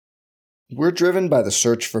We're driven by the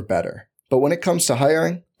search for better. But when it comes to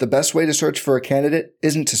hiring, the best way to search for a candidate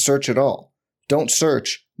isn't to search at all. Don't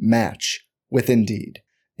search, match with Indeed.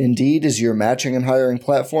 Indeed is your matching and hiring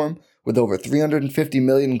platform with over 350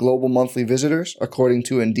 million global monthly visitors, according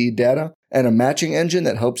to Indeed data, and a matching engine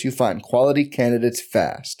that helps you find quality candidates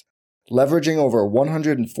fast. Leveraging over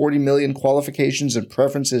 140 million qualifications and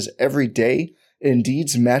preferences every day,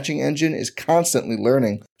 Indeed's matching engine is constantly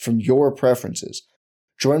learning from your preferences.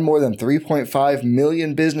 Join more than 3.5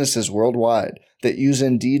 million businesses worldwide that use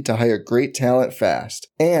Indeed to hire great talent fast.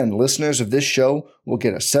 And listeners of this show will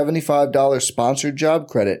get a $75 sponsored job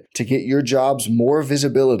credit to get your jobs more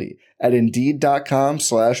visibility at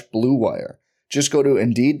Indeed.com/Blue Wire. Just go to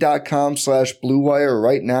Indeed.com/Blue Wire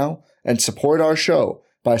right now and support our show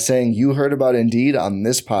by saying you heard about Indeed on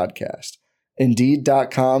this podcast.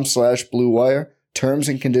 Indeed.com/Blue Wire. Terms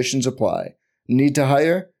and conditions apply. Need to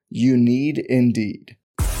hire? You need Indeed.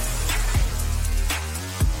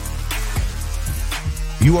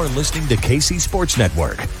 You are listening to KC Sports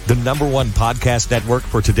Network, the #1 podcast network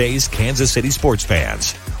for today's Kansas City sports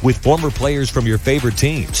fans. With former players from your favorite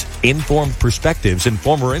teams, informed perspectives, and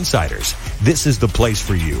former insiders, this is the place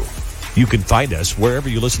for you. You can find us wherever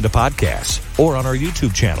you listen to podcasts or on our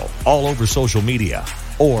YouTube channel, all over social media,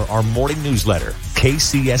 or our morning newsletter,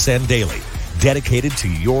 KCSN Daily, dedicated to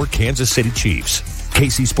your Kansas City Chiefs.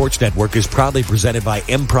 KC Sports Network is proudly presented by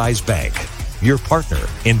Emprise Bank, your partner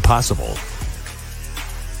in possible.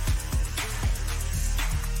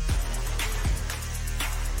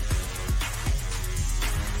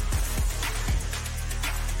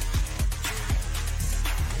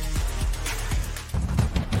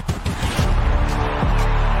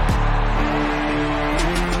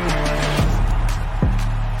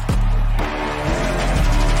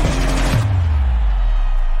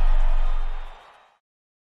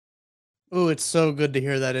 Ooh, it's so good to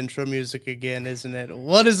hear that intro music again, isn't it?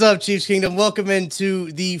 What is up, Chiefs Kingdom? Welcome into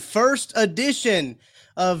the first edition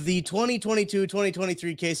of the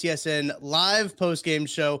 2022-2023 KCSN live post-game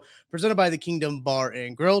show presented by the Kingdom Bar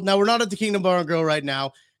and Grill. Now, we're not at the Kingdom Bar and Grill right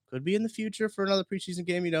now. Could be in the future for another preseason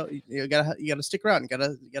game. You gotta stick around. You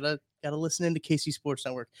gotta listen into KC Sports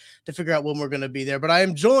Network to figure out when we're gonna be there. But I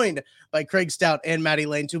am joined by Craig Stout and Maddie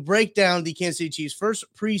Lane to break down the Kansas City Chiefs' first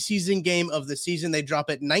preseason game of the season. They drop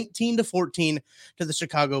it 19-14 to the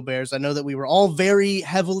Chicago Bears. I know that we were all very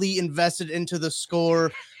heavily invested into the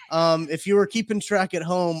score. If you were keeping track at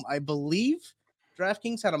home, I believe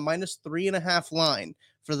DraftKings had a -3.5 line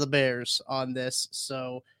for the Bears on this.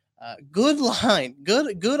 So. Good line,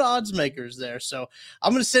 good odds makers there. So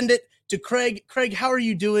I'm going to send it to Craig. Craig, how are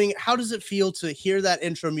you doing? How does it feel to hear that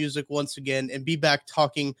intro music once again and be back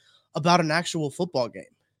talking about an actual football game?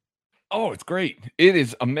 Oh, it's great. It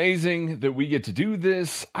is amazing that we get to do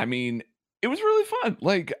this. I mean, it was really fun.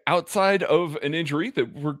 Like, outside of an injury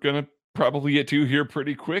that we're going to probably get to here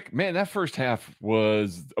pretty quick, man, that first half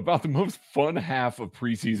was about the most fun half of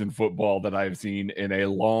preseason football that I've seen in a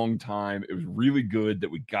long time. It was really good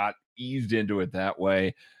that we got eased into it that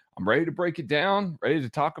way. I'm ready to break it down, ready to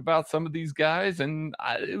talk about some of these guys, and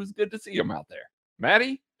it was good to see them out there.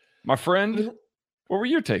 Maddie, my friend, what were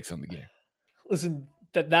your takes on the game? Listen,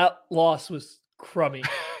 that loss was crummy.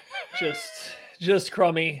 just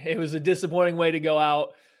crummy. It was a disappointing way to go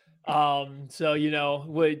out. So,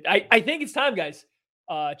 I think it's time, guys.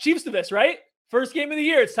 Chiefs to this, right? First game of the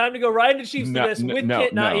year. It's time to go right into Chiefs to this with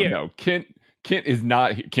Kent not here. No, Kent is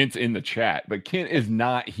not here. Kent's in the chat, but Kent is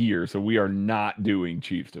not here. So we are not doing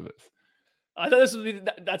Chiefs to this. I thought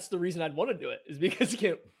that's the reason I'd want to do it, is because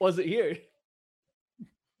Kent wasn't here.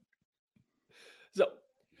 So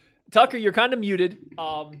Tucker, you're kind of muted.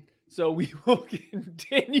 So we will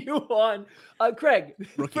continue on. Craig,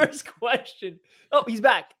 first question. Oh, he's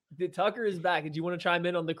back. Tucker is back. Did you want to chime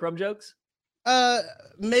in on the crumb jokes?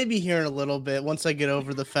 Maybe here in a little bit, once I get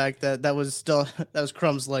over the fact that was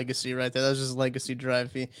Crumb's legacy right there. That was his legacy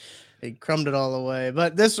drive. He crumbed it all away.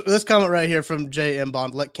 But this comment right here from Jay M.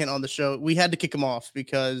 Bond, let Kent on the show. We had to kick him off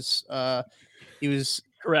because he was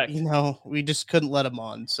correct. We just couldn't let him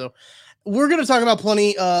on. So we're going to talk about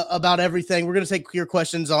plenty about everything. We're going to take your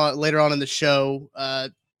questions on later on in the show.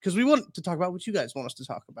 Because we want to talk about what you guys want us to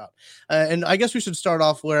talk about. And I guess we should start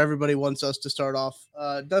off where everybody wants us to start off.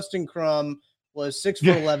 Dustin Crum was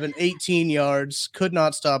 6'11", 18 yards, could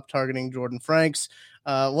not stop targeting Jordan Franks.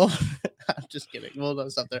 Well, I'm just kidding. We'll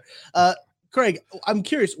stop there. Craig, I'm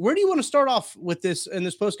curious, where do you want to start off with this in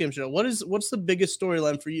this postgame show? What's the biggest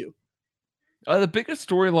storyline for you? The biggest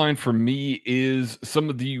storyline for me is some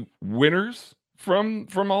of the winners from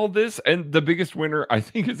all this, and the biggest winner I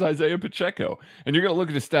think is Isaiah Pacheco. And you're going to look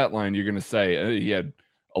at his stat line, you're going to say he had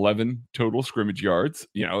 11 total scrimmage yards,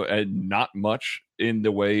 and not much in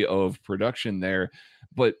the way of production there.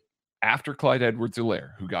 But after Clyde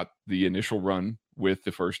Edwards-Helaire, who got the initial run with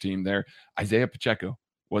the first team there, Isaiah Pacheco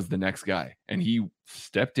was the next guy. And he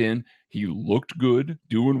stepped in. He looked good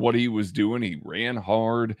doing what he was doing. He ran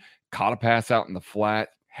hard, caught a pass out in the flat,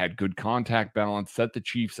 had good contact balance, set the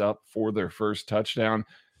Chiefs up for their first touchdown.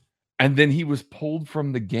 And then he was pulled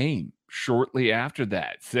from the game shortly after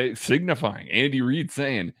that, signifying Andy Reid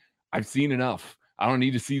saying, I've seen enough. I don't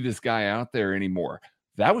need to see this guy out there anymore.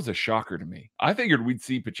 That was a shocker to me. I figured we'd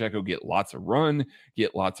see Pacheco get lots of run,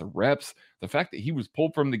 get lots of reps. The fact that he was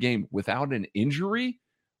pulled from the game without an injury,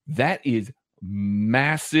 that is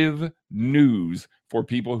massive news for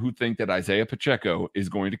people who think that Isaiah Pacheco is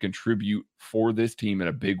going to contribute for this team in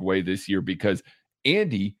a big way this year, because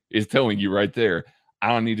Andy is telling you right there, I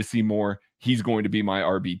don't need to see more. He's going to be my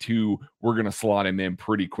RB2. We're going to slot him in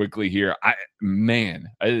pretty quickly here.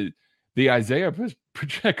 The Isaiah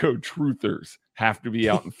Pacheco truthers have to be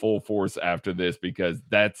out in full force after this, because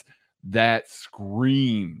that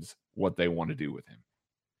screams what they want to do with him.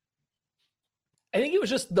 I think it was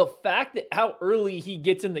just the fact that how early he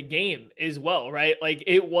gets in the game as well, right? Like,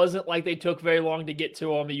 it wasn't like they took very long to get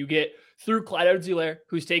to him. You get through Clyde Edwards-Helaire,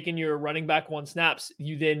 who's taking your running back 1 snaps.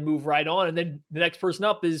 You then move right on. And then the next person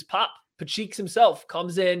up is Pacheco himself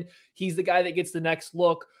comes in. He's the guy that gets the next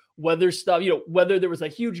look. Whether there was a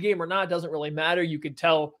huge game or not, doesn't really matter. You could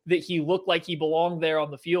tell that he looked like he belonged there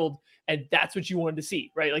on the field. And that's what you wanted to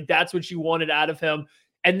see, right? Like, that's what you wanted out of him.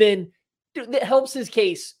 And then that helps his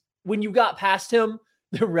case. When you got past him,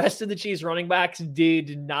 the rest of the Chiefs running backs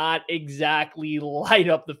did not exactly light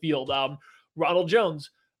up the field. Ronald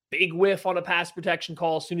Jones, big whiff on a pass protection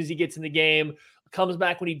call as soon as he gets in the game, comes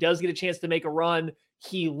back when he does get a chance to make a run.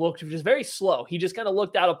 He looked just very slow. He just kind of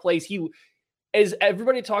looked out of place. As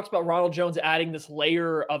everybody talks about Ronald Jones adding this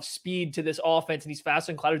layer of speed to this offense, and he's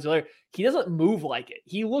faster than Clyde Edwards-Helaire, he doesn't move like it.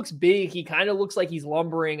 He looks big. He kind of looks like he's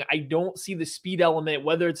lumbering. I don't see the speed element,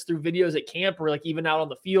 whether it's through videos at camp or like even out on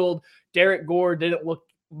the field. Derek Gore didn't look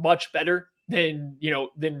much better than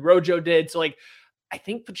Rojo did. So like, I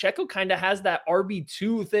think Pacheco kind of has that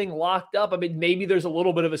RB2 thing locked up. I mean, maybe there's a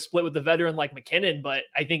little bit of a split with the veteran like McKinnon, but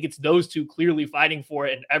I think it's those two clearly fighting for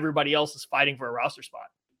it, and everybody else is fighting for a roster spot.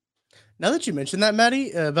 Now that you mentioned that,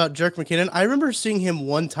 Maddie, about Jerick McKinnon, I remember seeing him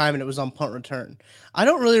one time and it was on punt return. I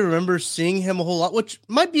don't really remember seeing him a whole lot, which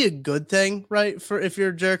might be a good thing, right? For if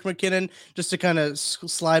you're Jerick McKinnon, just to kind of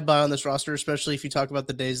slide by on this roster, especially if you talk about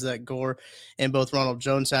the days that Gore and both Ronald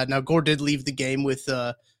Jones had. Now, Gore did leave the game with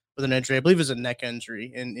an injury. I believe it was a neck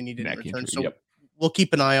injury, and he didn't return. So we'll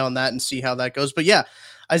keep an eye on that and see how that goes. But yeah,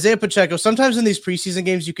 Isaiah Pacheco, sometimes in these preseason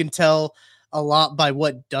games, you can tell a lot by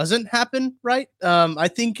what doesn't happen, right? I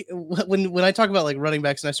think when I talk about like running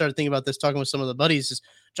backs, and I started thinking about this talking with some of the buddies, is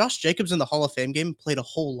Josh Jacobs in the Hall of Fame game played a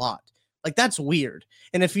whole lot. Like, that's weird.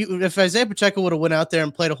 And if Isaiah Pacheco would have went out there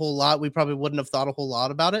and played a whole lot, we probably wouldn't have thought a whole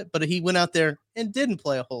lot about it. But he went out there and didn't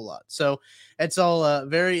play a whole lot. So it's all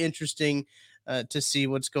very interesting to see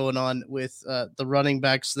what's going on with the running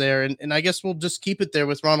backs there. And I guess we'll just keep it there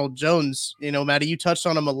with Ronald Jones. Maddie, you touched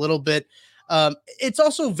on him a little bit. It's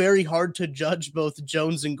also very hard to judge both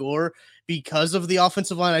Jones and Gore because of the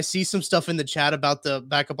offensive line. I see some stuff in the chat about the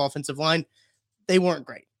backup offensive line. They weren't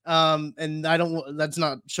great. And that's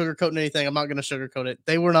not sugarcoating anything. I'm not going to sugarcoat it.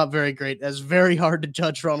 They were not very great. It's very hard to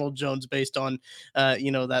judge Ronald Jones based on,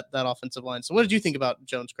 that offensive line. So what did you think about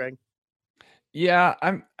Jones, Craig? Yeah,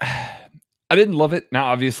 I didn't love it. Now,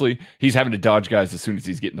 obviously, he's having to dodge guys as soon as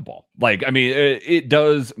he's getting the ball. Like, I mean, it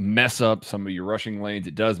does mess up some of your rushing lanes.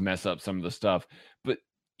 It does mess up some of the stuff, but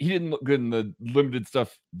he didn't look good in the limited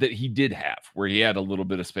stuff that he did have, where he had a little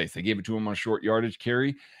bit of space. They gave it to him on a short yardage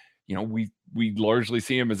carry. We largely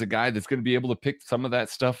see him as a guy that's going to be able to pick some of that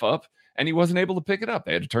stuff up, and he wasn't able to pick it up.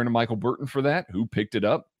 They had to turn to Michael Burton for that, who picked it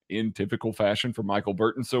up in typical fashion for Michael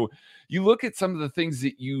Burton. So you look at some of the things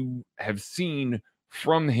that you have seen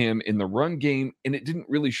from him in the run game, and it didn't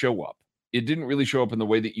really show up. It didn't really show up in the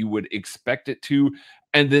way that you would expect it to.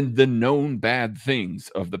 And then the known bad things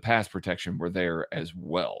of the pass protection were there as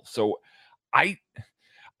well. So I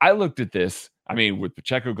looked at this, I mean, with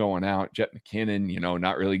Pacheco going out, Jet McKinnon,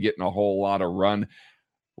 not really getting a whole lot of run.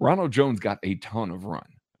 Ronald Jones got a ton of run,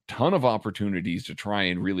 ton of opportunities to try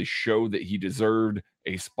and really show that he deserved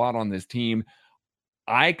a spot on this team.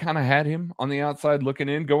 I kind of had him on the outside looking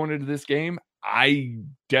in going into this game. I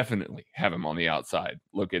definitely have him on the outside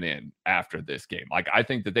looking in after this game. Like, I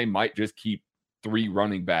think that they might just keep 3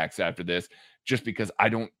 running backs after this, just because I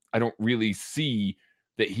don't really see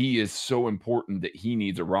that he is so important that he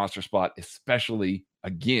needs a roster spot, especially,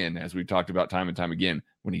 again, as we've talked about time and time again,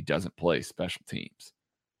 when he doesn't play special teams.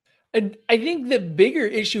 And I think the bigger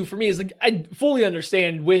issue for me is like, I fully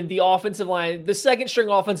understand when the offensive line, the second string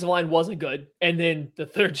offensive line wasn't good. And then the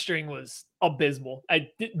third string was abysmal.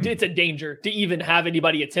 It's a danger to even have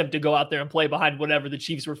anybody attempt to go out there and play behind whatever the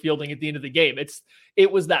Chiefs were fielding at the end of the game. It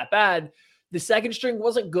was that bad. The second string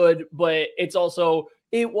wasn't good, but it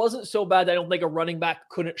wasn't so bad that I don't think a running back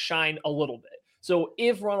couldn't shine a little bit. So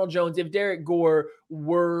if Ronald Jones, if Derek Gore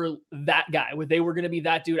were that guy, they were going to be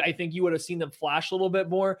that dude, I think you would have seen them flash a little bit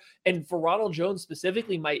more. And for Ronald Jones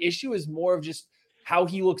specifically, my issue is more of just how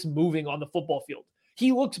he looks moving on the football field.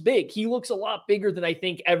 He looks big. He looks a lot bigger than I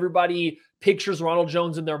think everybody pictures Ronald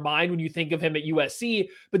Jones in their mind when you think of him at USC.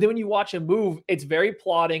 But then when you watch him move, it's very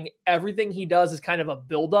plodding. Everything he does is kind of a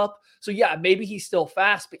buildup. So yeah, maybe he's still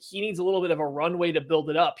fast, but he needs a little bit of a runway to build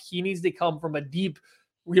it up. He needs to come from a deep,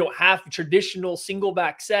 half traditional single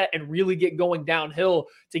back set and really get going downhill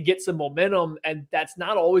to get some momentum. And that's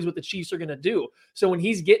not always what the Chiefs are going to do. So when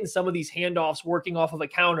he's getting some of these handoffs working off of a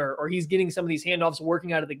counter, or he's getting some of these handoffs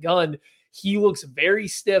working out of the gun, he looks very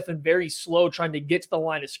stiff and very slow trying to get to the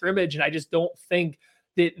line of scrimmage. And I just don't think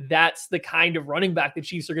that that's the kind of running back the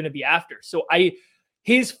Chiefs are going to be after. So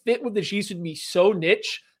his fit with the Chiefs would be so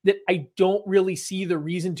niche that I don't really see the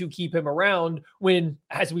reason to keep him around when,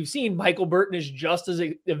 as we've seen, Michael Burton is just as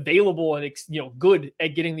available and good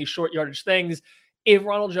at getting these short yardage things. If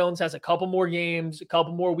Ronald Jones has a couple more games, a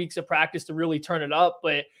couple more weeks of practice to really turn it up,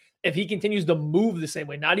 but if he continues to move the same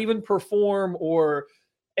way, not even perform or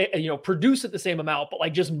produce at the same amount, but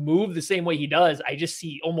like just move the same way he does, I just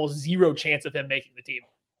see almost zero chance of him making the team.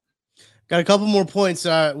 Got a couple more points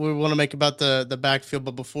we want to make about the backfield,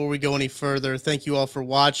 but before we go any further, thank you all for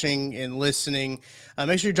watching and listening.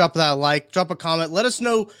 Make sure you drop that like, drop a comment. Let us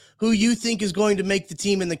know who you think is going to make the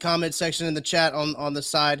team in the comment section in the chat on the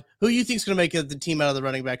side. Who you think is going to make the team out of the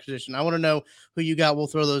running back position. I want to know who you got. We'll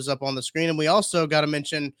throw those up on the screen. And we also got to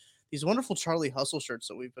mention these wonderful Charlie Hustle shirts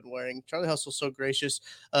that we've been wearing. Charlie Hustle's so gracious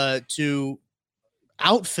to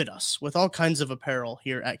outfit us with all kinds of apparel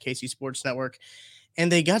here at KC Sports Network. And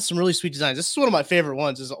they got some really sweet designs. This is one of my favorite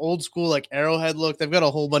ones. It's an old school, like Arrowhead look. They've got a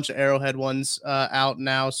whole bunch of Arrowhead ones out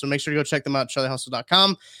now. So make sure to go check them out,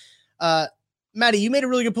 charliehustle.com. Maddie, you made a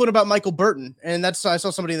really good point about Michael Burton. And I saw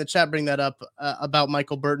somebody in the chat bring that up about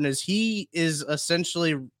Michael Burton, is he is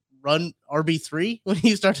essentially run RB3 when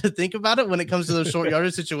you start to think about it, when it comes to those short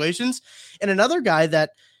yardage situations. And another guy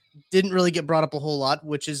that didn't really get brought up a whole lot,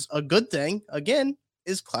 which is a good thing, again,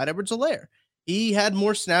 is Clyde Edwards-Helaire. He had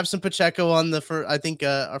more snaps than Pacheco on I think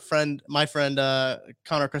my friend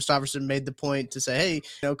Connor Christopherson made the point to say,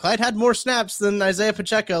 hey, Clyde had more snaps than Isaiah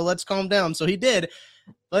Pacheco. Let's calm down. So he did,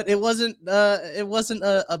 but it wasn't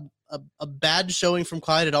a bad showing from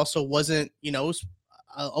Clyde. It also wasn't,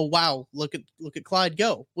 wow, look at Clyde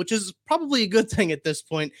go, which is probably a good thing at this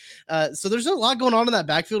point. So there's a lot going on in that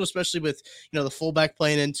backfield, especially with, the fullback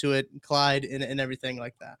playing into it, Clyde and everything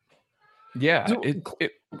like that. Yeah,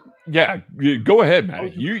 go ahead,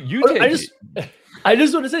 Matt. You take I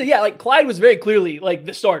just want to say, like Clyde was very clearly like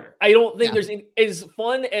the starter. I don't think there's as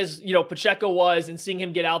fun as Pacheco was, and seeing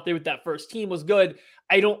him get out there with that first team was good.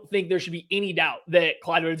 I don't think there should be any doubt that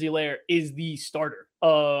Clyde Edwards-Helaire is the starter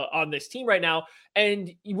on this team right now.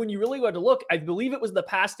 And when you really go to look, I believe it was the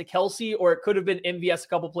pass to Kelsey, or it could have been MVS a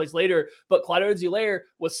couple plays later, but Clyde Edwards-Helaire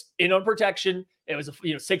was in on protection. It was a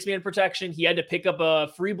 6-man protection. He had to pick up a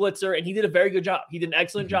free blitzer, and he did a very good job. He did an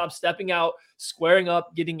excellent job stepping out, squaring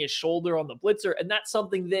up, getting his shoulder on the blitzer. And that's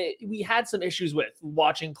something that we had some issues with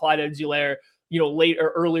watching Clyde Edwards-Helaire,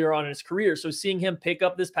 earlier on in his career. So seeing him pick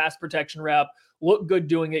up this pass protection rep, look good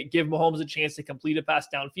doing it, give Mahomes a chance to complete a pass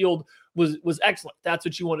downfield was excellent. That's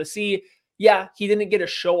what you want to see. Yeah, he didn't get to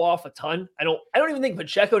show off a ton. I don't even think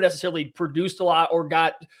Pacheco necessarily produced a lot or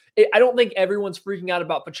I don't think everyone's freaking out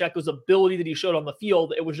about Pacheco's ability that he showed on the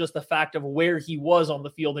field. It was just the fact of where he was on the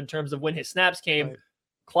field in terms of when his snaps came. Right.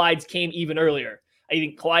 Clyde's came even earlier. I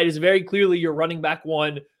think Clyde is very clearly your running back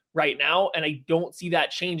one right now, and I don't see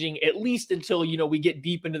that changing, at least until, we get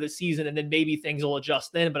deep into the season, and then maybe things will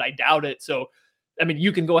adjust then, but I doubt it. So,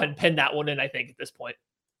 you can go ahead and pen that one in, I think, at this point.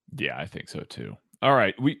 Yeah, I think so too. All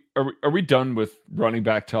right, are we done with running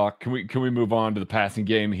back talk? Can we move on to the passing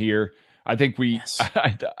game here? I think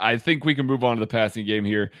I think we can move on to the passing game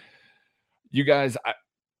here. You guys,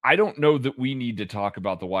 I don't know that we need to talk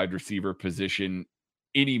about the wide receiver position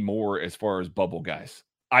anymore as far as bubble guys.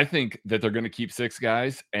 I think that they're going to keep 6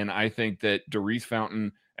 guys, and I think that Daurice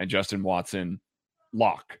Fountain and Justin Watson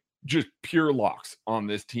just pure locks on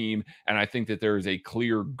this team, and I think that there is a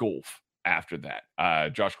clear gulf after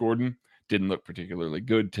that. Josh Gordon didn't look particularly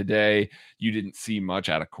good today. You didn't see much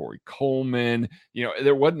out of Corey Coleman.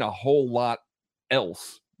 There wasn't a whole lot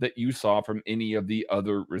else that you saw from any of the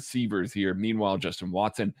other receivers here. Meanwhile, Justin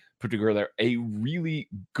Watson put together a really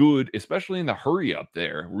good, especially in the hurry up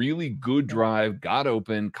there, really good drive, got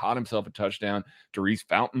open, caught himself a touchdown. Daurice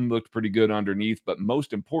Fountain looked pretty good underneath, but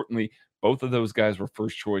most importantly, both of those guys were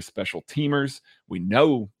first choice special teamers. We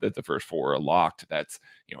know that the first four are locked. That's,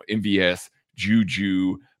 MVS,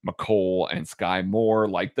 Juju, McCole, and Sky Moore.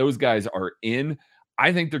 Like, those guys are in.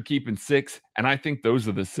 I think they're keeping 6, and I think those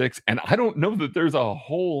are the 6. And I don't know that there's a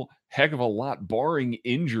whole heck of a lot, barring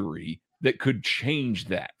injury, that could change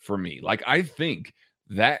that for me. Like, I think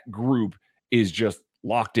that group is just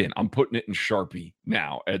locked in. I'm putting it in Sharpie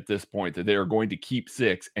now at this point, that they are going to keep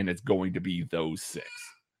 6, and it's going to be those 6.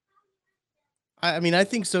 I mean, I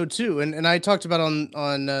think so too. And I talked about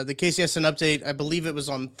on the KCSN update, I believe it was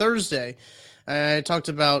on Thursday. I talked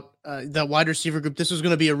about the wide receiver group. This was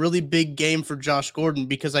going to be a really big game for Josh Gordon,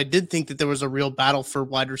 because I did think that there was a real battle for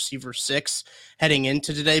wide receiver 6 heading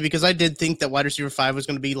into today, because I did think that wide receiver 5 was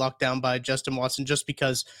going to be locked down by Justin Watson just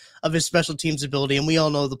because of his special teams ability. And we all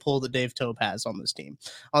know the pull that Dave Toub has on this team,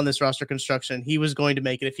 on this roster construction. He was going to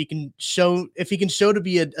make it. If he can show to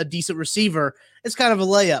be a decent receiver, it's kind of a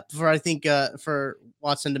layup for, I think, for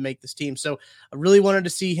Watson to make this team. So I really wanted to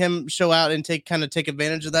see him show out and take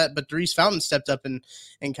advantage of that. But Daurice Fountain stepped up and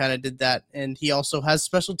kind of did that. And he also has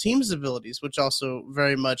special teams abilities, which also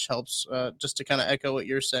very much helps, just to kind of echo what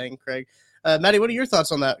you're saying, Craig. Maddie, what are your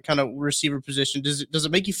thoughts on that kind of receiver position? Does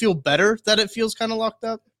it make you feel better that it feels kind of locked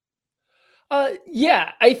up?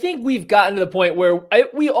 Yeah, I think we've gotten to the point where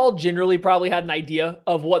we all generally probably had an idea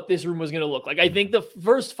of what this room was going to look like. I think the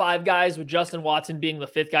first 5 guys, with Justin Watson being the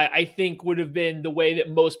 5th guy, I think would have been the way that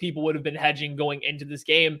most people would have been hedging going into this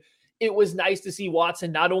game. It was nice to see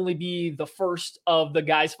Watson not only be the first of the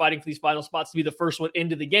guys fighting for these final spots, to be the first one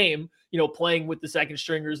into the game, playing with the second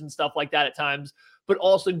stringers and stuff like that at times, but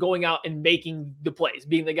also going out and making the plays,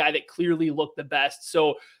 being the guy that clearly looked the best.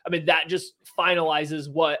 So, I mean, that just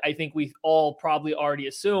finalizes what I think we all probably already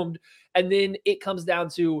assumed. And then it comes down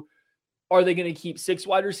to, are they going to keep 6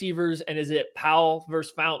 wide receivers? And is it Powell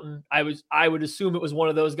versus Fountain? I would assume it was one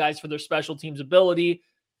of those guys for their special teams ability.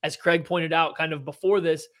 As Craig pointed out kind of before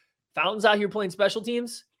this, Fountain's out here playing special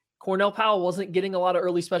teams. Cornell Powell wasn't getting a lot of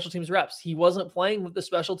early special teams reps. He wasn't playing with the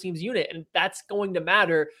special teams unit, and that's going to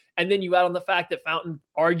matter. And then you add on the fact that Fountain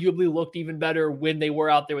arguably looked even better when they were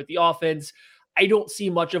out there with the offense. I don't see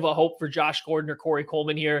much of a hope for Josh Gordon or Corey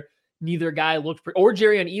Coleman here. Neither guy looked or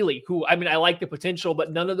Jerrion Ely, who, I mean, I like the potential,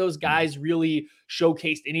 but none of those guys really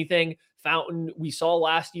showcased anything. Fountain, we saw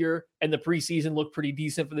last year, and the preseason looked pretty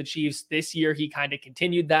decent for the Chiefs. This year, he kind of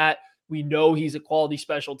continued that. We know he's a quality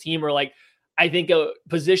special teamer. Like, I think a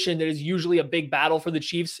position that is usually a big battle for the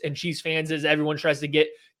Chiefs and Chiefs fans is everyone tries to get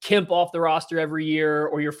Kemp off the roster every year,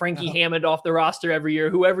 or your Frankie Hammond off the roster every year,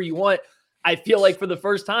 whoever you want. I feel like for the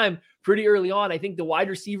first time pretty early on, I think the wide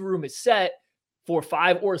receiver room is set for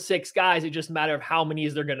 5 or 6 guys. It just a matter of how many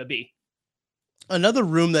is there going to be. Another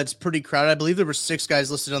room that's pretty crowded, I believe there were 6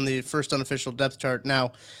 guys listed on the first unofficial depth chart.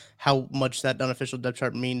 Now, how much that unofficial depth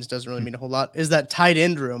chart means doesn't really mean a whole lot. Is that tight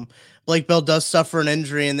end room? Blake Bell does suffer an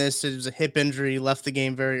injury in this. It was a hip injury, left the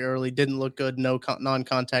game very early, didn't look good,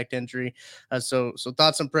 non-contact injury. So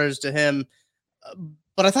thoughts and prayers to him.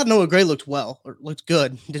 But I thought Noah Gray looked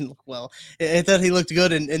good. He didn't look well. I thought he looked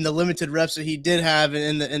good in the limited reps that he did have,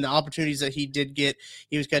 and in the opportunities that he did get.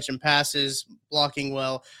 He was catching passes, blocking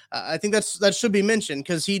well. I think that should be mentioned,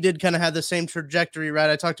 because he did kind of have the same trajectory, right?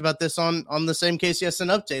 I talked about this on the same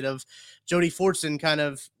KCSN update of Jody Fortson kind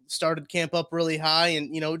of started camp up really high,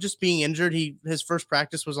 and just being injured. His first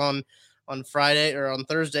practice was on Friday or on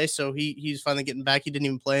Thursday. So he's finally getting back. He didn't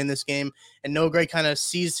even play in this game, and Noah Gray kind of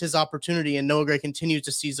seized his opportunity, and Noah Gray continues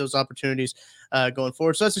to seize those opportunities going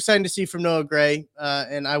forward. So that's exciting to see from Noah Gray.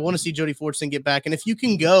 And I want to see Jody Fortson get back. And if you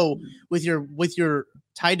can go with your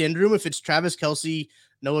tight end room, if it's Travis Kelce,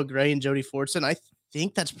 Noah Gray, and Jody Fortson, I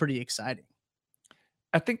think that's pretty exciting.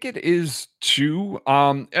 I think it is too.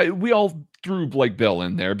 We all threw Blake Bell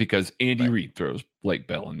in there because Andy Reid throws Blake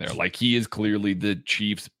Bell in there. Like, he is clearly the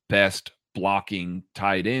Chiefs' best blocking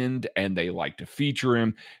tight end, and they like to feature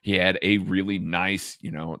him. He had a really nice,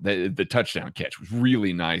 the touchdown catch was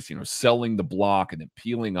really nice, selling the block and then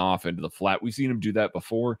peeling off into the flat. We've seen him do that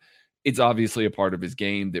before. It's obviously a part of his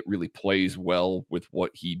game that really plays well with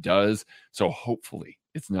what he does. So hopefully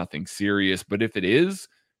it's nothing serious. But if it is,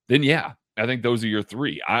 then yeah, I think those are your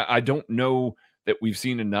 3. I don't know that we've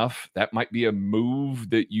seen enough. That might be a move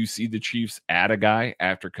that you see the Chiefs add a guy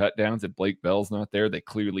after cutdowns. If Blake Bell's not there, they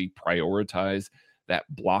clearly prioritize that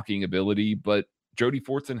blocking ability. But Jody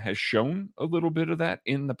Fortson has shown a little bit of that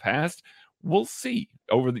in the past. we'll see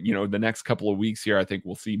over the next couple of weeks here. I think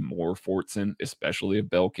we'll see more Fortson, especially if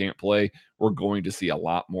Bell can't play. We're going to see a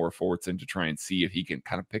lot more Fortson to try and see if he can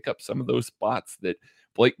kind of pick up some of those spots that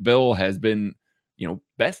Blake Bell has been,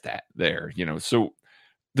 best at there. So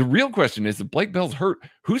the real question is, if Blake Bell's hurt,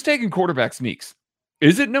 who's taking quarterback sneaks?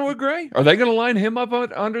 Is it Noah Gray? Are they going to line him up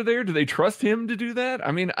under there? Do they trust him to do that?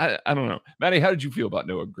 I mean, I don't know. Maddie, how did you feel about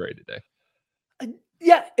Noah Gray today?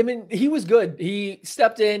 Yeah, I mean, he was good. He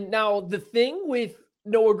stepped in. Now, the thing with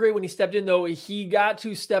Noah Gray when he stepped in, though, he got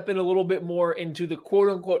to step in a little bit more into the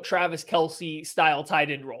quote-unquote Travis Kelce style tight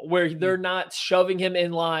end role, where they're not shoving him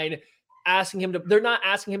in line, they're not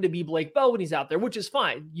asking him to be Blake Bell when he's out there, which is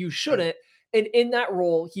fine. You shouldn't. And in that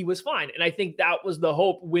role, he was fine. And I think that was the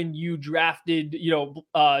hope when you drafted,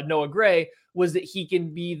 Noah Gray, was that he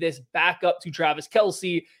can be this backup to Travis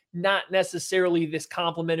Kelce, not necessarily this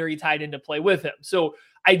complimentary tight end to play with him. So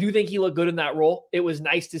I do think he looked good in that role. It was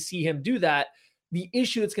nice to see him do that. The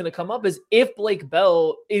issue that's going to come up is if Blake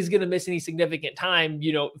Bell is going to miss any significant time,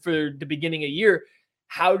 for the beginning of the year,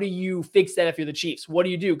 how do you fix that if you're the Chiefs? What do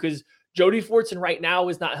you do? Because Jody Fortson right now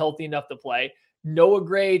is not healthy enough to play. Noah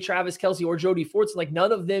Gray, Travis Kelce, or Jody Fortson, like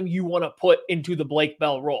none of them you want to put into the Blake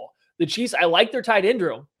Bell role. The Chiefs, I like their tight end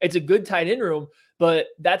room. It's a good tight end room, but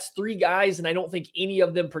that's three guys, and I don't think any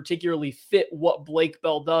of them particularly fit what Blake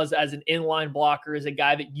Bell does as an inline blocker, as a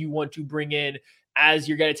guy that you want to bring in as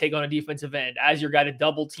you're going to take on a defensive end, as your guy to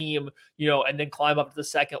double team, and then climb up to the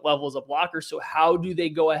second level as a blocker. So how do they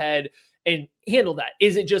go ahead and handle that?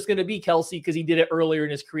 Is it just going to be Kelce because he did it earlier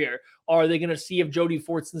in his career? Are they going to see if Jody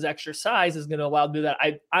Fortson's extra size is going to allow him to do that?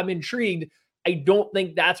 I'm intrigued. I don't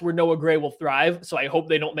think that's where Noah Gray will thrive, so I hope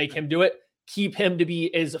they don't make him do it. Keep him to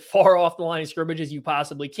be as far off the line of scrimmage as you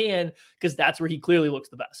possibly can, because that's where he clearly looks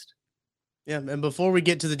the best. Yeah, and before we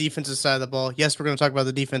get to the defensive side of the ball, yes, we're going to talk about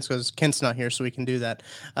the defense because Kent's not here, so we can do that.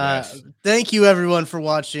 Yes. Thank you, everyone, for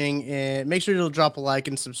watching, and make sure you'll drop a like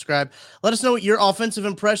and subscribe. Let us know what your offensive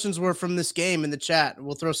impressions were from this game in the chat.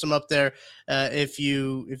 We'll throw some up there if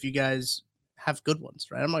you guys have good ones,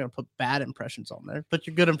 right? I'm not going to put bad impressions on there. Put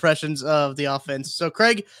your good impressions of the offense. So,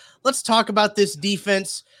 Craig, let's talk about this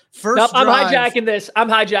defense. I'm hijacking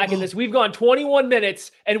this. We've gone 21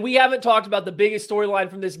 minutes, and we haven't talked about the biggest storyline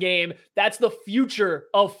from this game. That's the future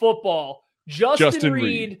of football. Justin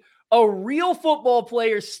Reed, a real football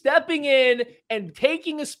player, stepping in and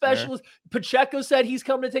taking a specialist. Pacheco said he's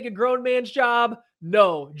coming to take a grown man's job.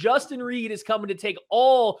 No, Justin Reed is coming to take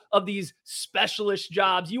all of these specialist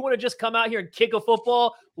jobs. You want to just come out here and kick a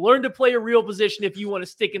football? Learn to play a real position if you want to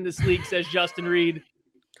stick in this league, says Justin Reed.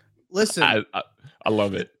 Listen, I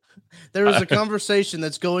love it. There is a conversation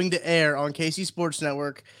that's going to air on KC Sports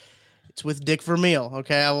Network. It's with Dick Vermeil.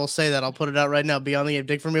 Okay, I will say that. I'll put it out right now. Beyond the Game.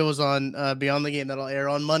 Dick Vermeil was on Beyond the Game. That'll air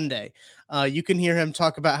on Monday. You can hear him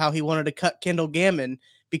talk about how he wanted to cut Kendall Gammon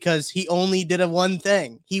because he only did one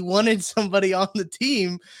thing. He wanted somebody on the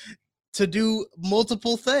team to do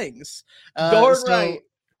multiple things. Right.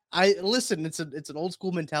 Listen. It's an old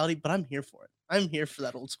school mentality, but I'm here for it. I'm here for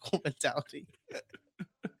that old school mentality.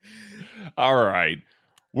 All right.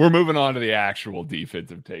 We're moving on to the actual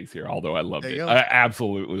defensive takes here, although I loved it. I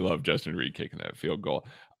absolutely love Justin Reed kicking that field goal.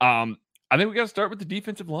 I think we got to start with the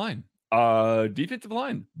defensive line. Defensive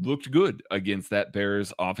line looked good against that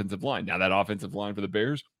Bears offensive line. Now, that offensive line for the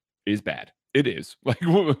Bears is bad. It is. Like,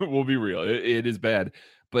 we'll be real. It is bad.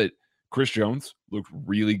 But Chris Jones looked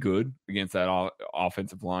really good against that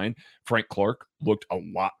offensive line. Frank Clark looked a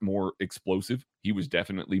lot more explosive. He was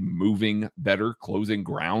definitely moving better, closing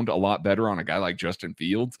ground a lot better on a guy like Justin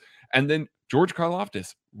Fields. And then George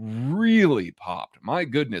Karlaftis really popped. My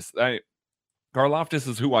goodness. Karlaftis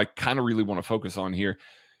is who I kind of really want to focus on here.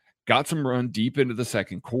 Got some run deep into the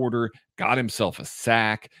second quarter, got himself a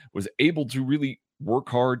sack, was able to really work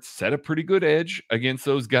hard, set a pretty good edge against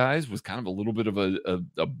those guys, was kind of a little bit of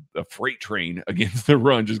a freight train against the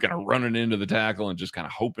run, just kind of running into the tackle and just kind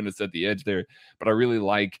of hoping to set the edge there. But I really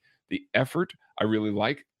like the effort. I really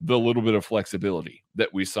like the little bit of flexibility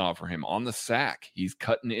that we saw for him on the sack. He's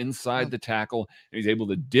cutting inside the tackle, and he's able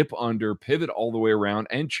to dip under, pivot all the way around,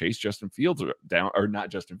 and chase Justin Fields down, or not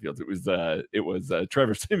Justin Fields. It was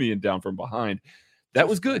Trevor Siemian down from behind. That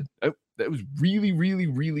was good. That was really, really,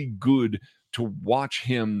 really good to watch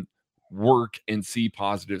him work and see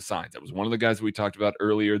positive signs. That was one of the guys we talked about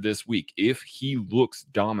earlier this week. If he looks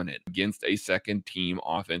dominant against a second team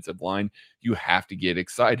offensive line, you have to get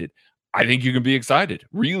excited. I think you can be excited,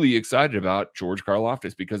 really excited about George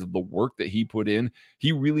Karlaftis because of the work that he put in.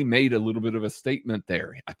 He really made a little bit of a statement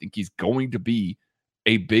there. I think he's going to be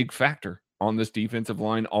a big factor on this defensive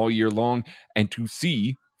line all year long. And to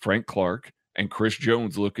see Frank Clark and Chris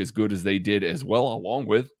Jones look as good as they did as well, along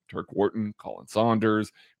with Turk Wharton, Colin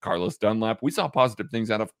Saunders, Carlos Dunlap. We saw positive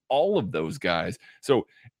things out of all of those guys. So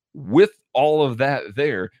with all of that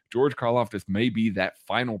there, George Karlaftis may be that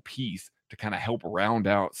final piece to kind of help round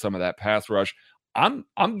out some of that pass rush. I'm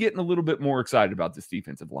getting a little bit more excited about this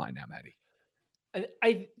defensive line now, Maddie.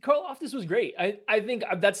 Karlaftis was great. I think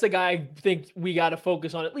that's the guy I think we got to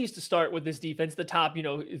focus on, at least to start with this defense. The top,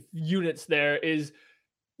 units there is,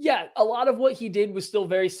 yeah, a lot of what he did was still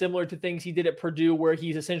very similar to things he did at Purdue, where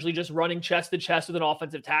he's essentially just running chest to chest with an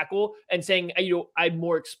offensive tackle and saying, I'm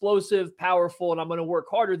more explosive, powerful, and I'm going to work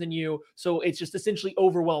harder than you. So it's just essentially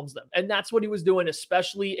overwhelms them. And that's what he was doing,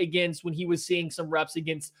 especially against when he was seeing some reps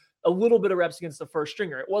against a little bit of reps against the first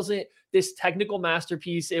stringer. It wasn't this technical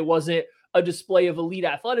masterpiece. It wasn't a display of elite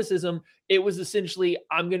athleticism. It was essentially,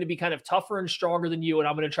 I'm going to be kind of tougher and stronger than you, and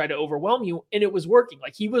I'm going to try to overwhelm you. And it was working.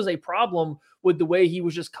 Like, he was a problem with the way he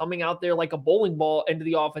was just coming out there like a bowling ball into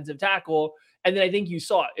the offensive tackle. And then I think you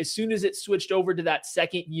saw it. As soon as it switched over to that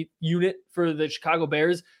second unit for the Chicago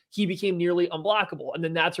Bears, he became nearly unblockable. And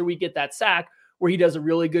then that's where we get that sack, where he does a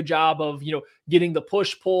really good job of, getting the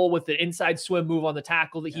push pull with the inside swim move on the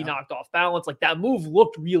tackle that he knocked off balance. Like, that move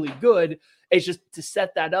looked really good. It's just to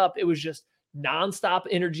set that up, it was just nonstop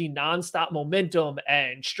energy, nonstop momentum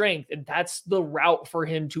and strength. And that's the route for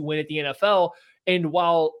him to win at the NFL. And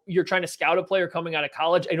while you're trying to scout a player coming out of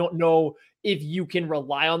college, I don't know if you can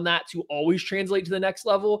rely on that to always translate to the next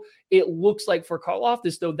level. It looks like for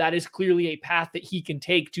Karlaftis, though, that is clearly a path that he can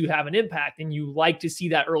take to have an impact. And you like to see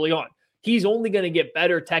that early on. He's only going to get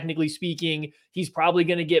better, technically speaking. He's probably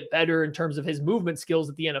going to get better in terms of his movement skills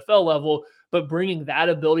at the NFL level, but bringing that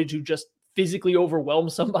ability to just physically overwhelm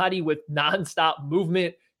somebody with nonstop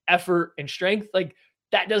movement, effort, and strength, like,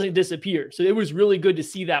 that doesn't disappear. So it was really good to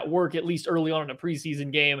see that work, at least early on in a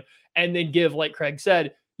preseason game, and then give, like Craig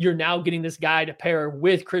said, you're now getting this guy to pair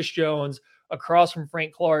with Chris Jones across from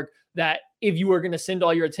Frank Clark, that if you are going to send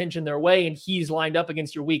all your attention their way and he's lined up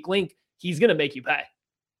against your weak link, he's going to make you pay.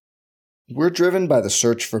 We're driven by the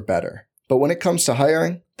search for better. But when it comes to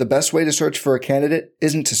hiring, the best way to search for a candidate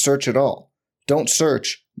isn't to search at all. Don't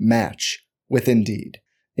search, match with Indeed.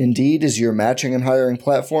 Indeed is your matching and hiring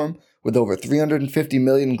platform with over 350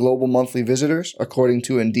 million global monthly visitors, according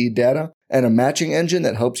to Indeed data, and a matching engine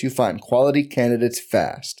that helps you find quality candidates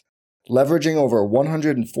fast. Leveraging over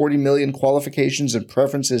 140 million qualifications and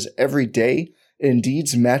preferences every day,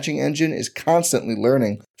 Indeed's matching engine is constantly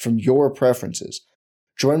learning from your preferences.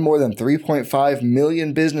 Join more than 3.5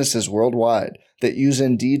 million businesses worldwide that use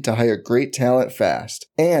Indeed to hire great talent fast.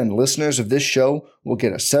 And listeners of this show will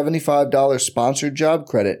get a $75 sponsored job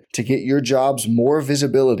credit to get your jobs more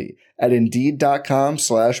visibility at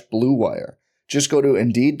Indeed.com/Blue Wire. Just go to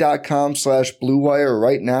Indeed.com/Blue Wire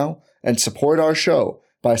right now and support our show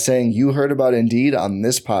by saying you heard about Indeed on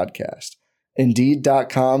this podcast.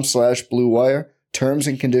 Indeed.com/Blue Wire. Terms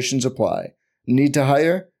and conditions apply. Need to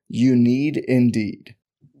hire? You need Indeed.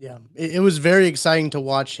 Yeah, it was very exciting to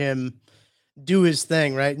watch him do his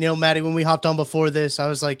thing, right? Maddie, when we hopped on before this, I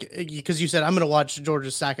was like, because you said, I'm going to watch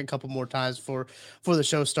George's sack a couple more times before the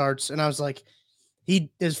show starts. And I was like,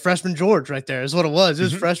 he is freshman George right there is what it was. It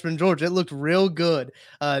was freshman George. It looked real good.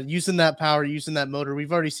 Using that power, using that motor.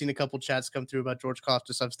 We've already seen a couple chats come through about George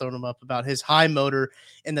Karlaftis. I've thrown him up about his high motor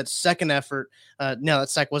and that second effort. No,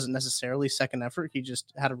 that sack wasn't necessarily second effort. He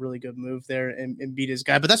just had a really good move there and beat his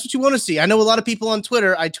guy. But that's what you want to see. I know a lot of people on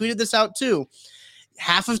Twitter, I tweeted this out too.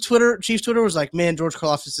 Half of Chiefs Twitter was like, man, George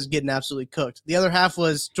Karlaftis is getting absolutely cooked. The other half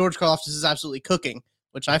was George Karlaftis is absolutely cooking,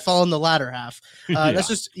 which I fall in the latter half. That's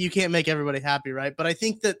just, you can't make everybody happy, right? But I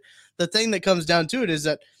think that the thing that comes down to it is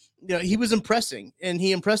that, he was impressing, and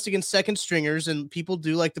he impressed against second stringers, and people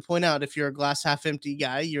do like to point out, if you're a glass half empty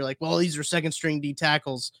guy, you're like, well, these are second string D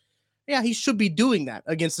tackles. Yeah, he should be doing that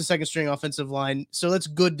against the second string offensive line. So that's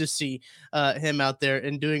good to see him out there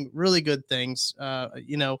and doing really good things.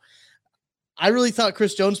 I really thought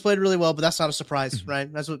Chris Jones played really well, but that's not a surprise,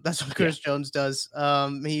 right? That's what Chris Jones does.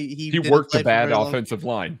 He worked the bad offensive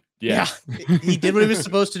line. Yeah. He did what he was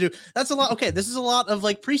supposed to do. That's a lot. Okay, this is a lot of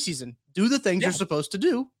like preseason. Do the things you're supposed to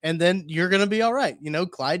do, and then you're gonna be all right.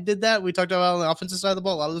 Clyde did that. We talked about on the offensive side of the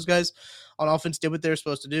ball. A lot of those guys on offense did what they were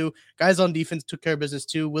supposed to do. Guys on defense took care of business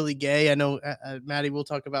too. Willie Gay, I know Maddie will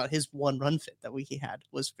talk about his one run fit that he had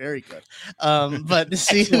was very good. But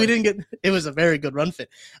see, we didn't get. It was a very good run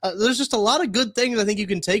fit. There's just a lot of good things I think you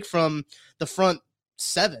can take from the front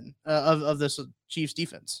seven of this Chiefs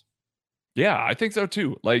defense. Yeah, I think so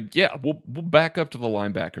too. Like, yeah, we'll back up to the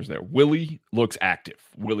linebackers there. Willie looks active.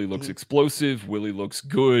 Willie looks Mhm. explosive. Willie looks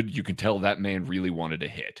good. You can tell that man really wanted to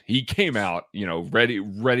hit. He came out,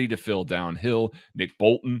 ready to fill downhill. Nick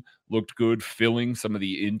Bolton looked good, filling some of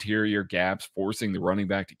the interior gaps, forcing the running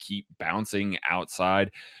back to keep bouncing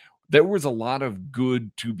outside. There was a lot of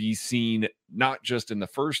good to be seen, not just in the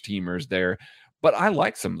first teamers there, but I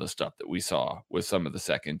like some of the stuff that we saw with some of the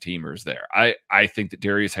second teamers there. I think that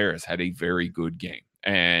Darius Harris had a very good game.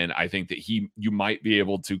 And I think that you might be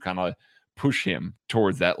able to kind of push him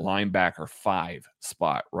towards that linebacker 5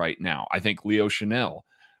 spot right now. I think Leo Chanel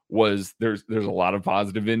there's a lot of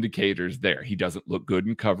positive indicators there. He doesn't look good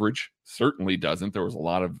in coverage, certainly doesn't. There was a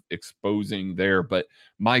lot of exposing there, but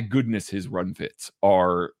my goodness, his run fits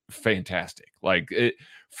are fantastic.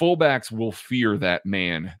 Fullbacks will fear that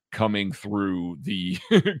man coming through the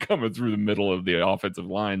coming through the middle of the offensive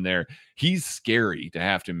line there. He's scary to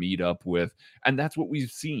have to meet up with, and that's what we've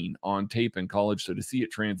seen on tape in college. So to see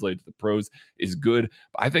it translate to the pros is good.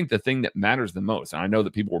 But I think the thing that matters the most, and I know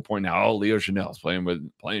that people were pointing out, Leo Chanel's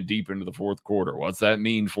playing deep into the fourth quarter. What's that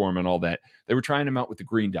mean for him and all that? They were trying him out with the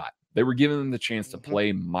green dot. They were giving him the chance to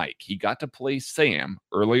play Mike. He got to play Sam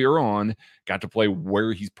earlier on, got to play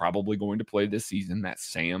where he's probably going to play this season, that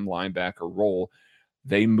Sam linebacker role.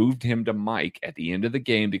 They moved him to Mike at the end of the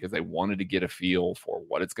game because they wanted to get a feel for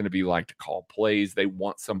what it's going to be like to call plays. They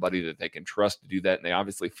want somebody that they can trust to do that, and they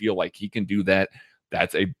obviously feel like he can do that.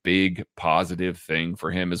 That's a big positive thing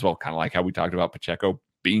for him as well, kind of like how we talked about Pacheco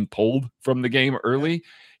being pulled from the game early.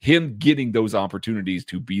 Him getting those opportunities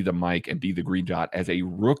to be the Mike and be the green dot as a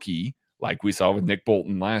rookie, like we saw with Nick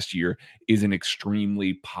Bolton last year, is an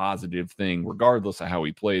extremely positive thing, regardless of how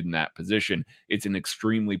he played in that position. It's an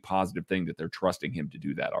extremely positive thing that they're trusting him to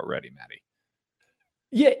do that already, Maddie.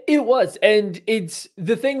 Yeah, it was. And it's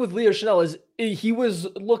the thing with Leo Chanel is he was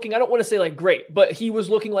looking, I don't want to say like great, but he was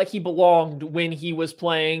looking like he belonged when he was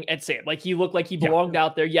playing at Sam. Like he looked like he belonged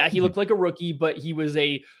out there. Yeah, he looked like a rookie, but he was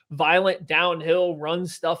a violent downhill run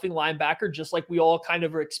stuffing linebacker, just like we all kind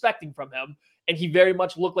of were expecting from him. And he very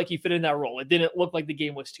much looked like he fit in that role. It didn't look like the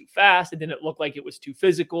game was too fast. It didn't look like it was too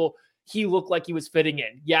physical. He looked like he was fitting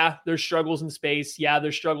in. Yeah, there's struggles in space. Yeah,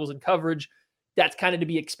 there's struggles in coverage. That's kind of to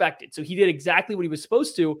be expected. So he did exactly what he was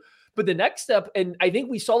supposed to. But the next step, and I think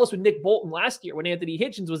we saw this with Nick Bolton last year when Anthony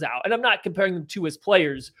Hitchens was out, and I'm not comparing them to as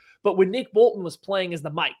players, but when Nick Bolton was playing as the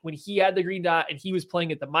Mike, when he had the green dot and he was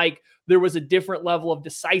playing at the Mike, there was a different level of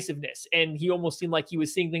decisiveness. And he almost seemed like he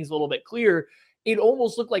was seeing things a little bit clearer. It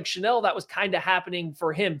almost looked like Chanel, that was kind of happening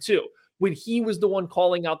for him too. When he was the one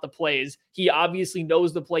calling out the plays, he obviously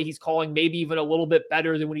knows the play he's calling, maybe even a little bit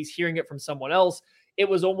better than when he's hearing it from someone else. It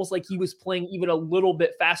was almost like he was playing even a little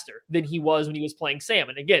bit faster than he was when he was playing Sam.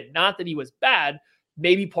 And again, not that he was bad.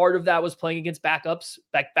 Maybe part of that was playing against backups,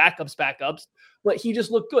 but he just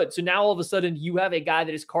looked good. So now all of a sudden you have a guy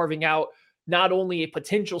that is carving out not only a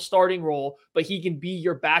potential starting role, but he can be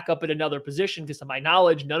your backup at another position. Because to my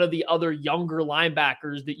knowledge, none of the other younger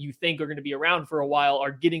linebackers that you think are going to be around for a while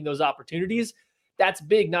are getting those opportunities. That's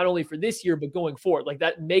big, not only for this year, but going forward. Like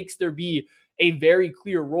that makes there be a very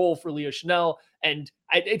clear role for Leo Chanel. And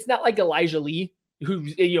it's not like Elijah Lee, who,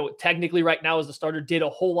 technically right now as the starter, did a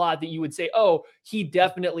whole lot that you would say, oh, he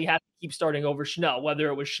definitely had to keep starting over Chanel, whether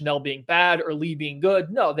it was Chanel being bad or Lee being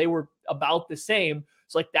good. No, they were about the same.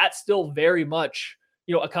 So like that's still very much,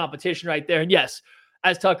 a competition right there. And yes,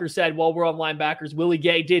 as Tucker said, while we're on linebackers, Willie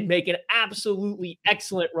Gay did make an absolutely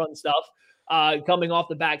excellent run stuff coming off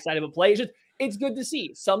the backside of a play. It's good to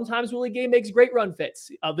see. Sometimes Willie Gay makes great run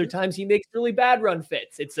fits. Other times he makes really bad run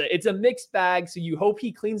fits. It's a mixed bag. So you hope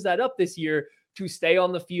he cleans that up this year to stay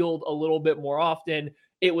on the field a little bit more often.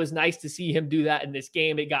 It was nice to see him do that in this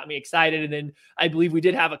game. It got me excited. And then I believe we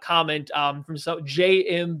did have a comment from some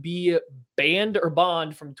JMB Band or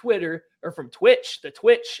Bond from Twitter or from Twitch, the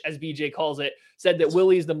Twitch as BJ calls it, said that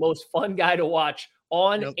Willie is the most fun guy to watch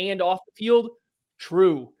on and off the field.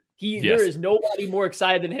 True. There is nobody more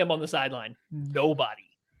excited than him on the sideline. Nobody.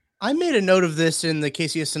 I made a note of this in the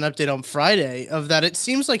KCSN update on Friday of that. It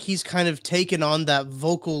seems like he's kind of taken on that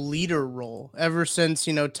vocal leader role ever since,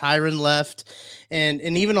 Tyron left, and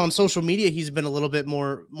even on social media, he's been a little bit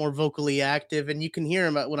more vocally active, and you can hear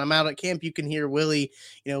him when I'm out at camp. You can hear Willie,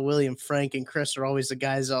 Willie and Frank and Chris are always the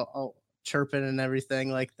guys all chirping and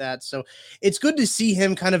everything like that. So it's good to see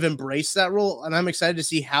him kind of embrace that role. And I'm excited to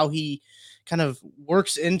see how he kind of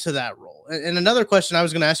works into that role. And another question I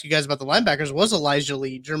was going to ask you guys about the linebackers was Elijah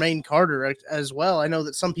Lee, Jermaine Carter as well. I know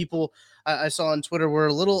that some people I saw on Twitter were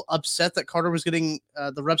a little upset that Carter was getting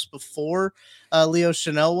the reps before Leo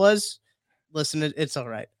Chanel was. listen, it's all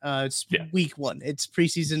right. It's week one. It's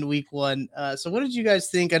preseason week one. So what did you guys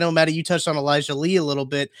think? I know, Maddie, you touched on Elijah Lee a little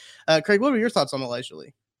bit. Craig, what were your thoughts on Elijah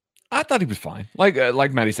Lee? I thought he was fine.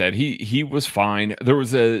 Like Maddie said, he was fine. There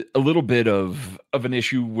was a little bit of an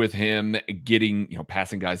issue with him getting,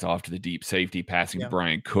 passing guys off to the deep safety, passing to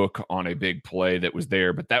Brian Cook on a big play that was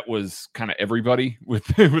there. But that was kind of everybody with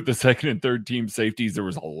the second and third team safeties. There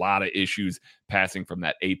was a lot of issues passing from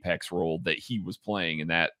that apex role that he was playing in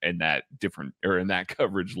that different or in that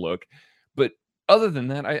coverage look. But other than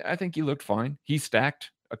that, I think he looked fine. He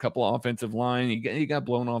stacked a couple of offensive line. He got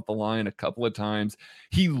blown off the line a couple of times.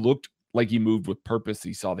 He looked like he moved with purpose.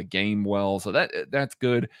 He saw the game well. So that's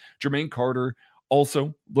good. Jermaine Carter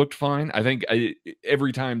also looked fine. I think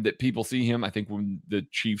every time that people see him, I think when the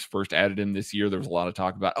Chiefs first added him this year, there was a lot of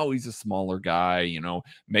talk about, he's a smaller guy.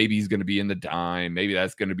 Maybe he's going to be in the dime. Maybe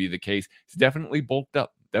that's going to be the case. He's definitely bulked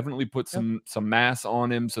up. Definitely put some mass on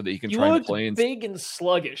him so that he can try and play. Big and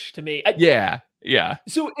sluggish to me. Yeah.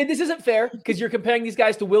 So and this isn't fair because you're comparing these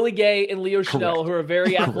guys to Willie Gay and Leo Chanel, who are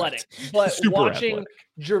very athletic. But Super watching athletic.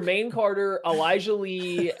 Jermaine Carter, Elijah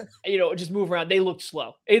Lee, just move around, they look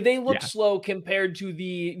slow. They look slow compared to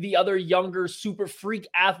the other younger, super freak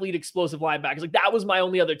athlete, explosive linebackers. Like that was my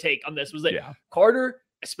only other take on this was that Carter,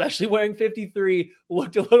 especially wearing 53,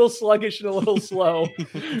 looked a little sluggish and a little slow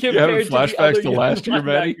compared to flashbacks to last year,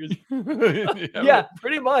 Maddie. Yeah,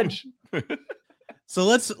 pretty much. So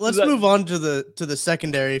let's move on to the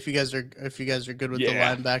secondary if you guys are good with the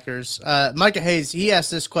linebackers. Micah Hayes, he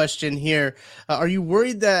asked this question here. Are you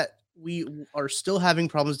worried that we are still having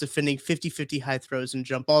problems defending 50-50 high throws and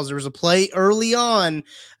jump balls? There was a play early on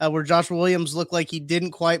where Joshua Williams looked like he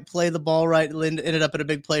didn't quite play the ball right. Ended up in a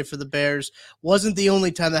big play for the Bears. Wasn't the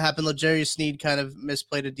only time that happened. L'Jarius Sneed kind of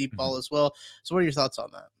misplayed a deep ball as well. So what are your thoughts on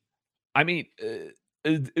that? I mean,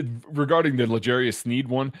 regarding the L'Jarius Sneed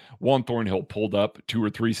one, Juan Thornhill pulled up 2 or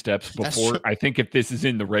 3 steps before. I think if this is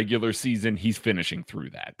in the regular season, he's finishing through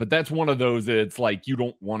that. But that's one of those that it's like you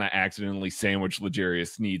don't want to accidentally sandwich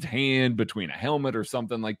L'Jarius Sneed's hand between a helmet or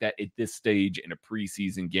something like that at this stage in a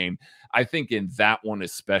preseason game. I think in that one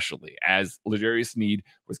especially, as L'Jarius Sneed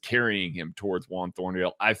was carrying him towards Juan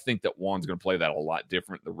Thornhill, I think that Juan's going to play that a lot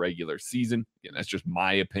different in the regular season. Again, that's just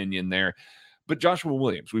my opinion there. But Joshua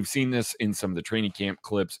Williams, we've seen this in some of the training camp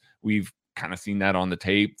clips. We've kind of seen that on the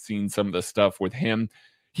tape, seen some of the stuff with him.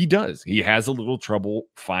 He has a little trouble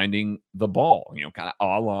finding the ball, kind of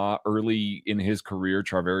a la early in his career,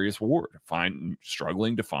 Charvarius Ward,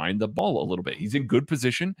 struggling to find the ball a little bit. He's in good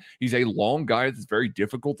position. He's a long guy that's very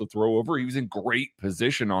difficult to throw over. He was in great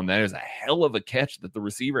position on that. It was a hell of a catch that the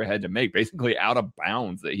receiver had to make, basically out of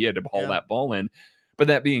bounds that he had to haul that ball in. But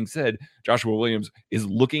that being said, Joshua Williams is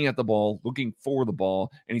looking at the ball, looking for the ball,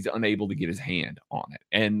 and he's unable to get his hand on it.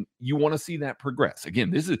 And you want to see that progress. Again,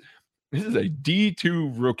 this is a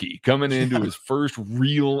D2 rookie coming into his first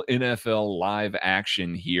real NFL live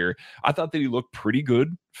action here. I thought that he looked pretty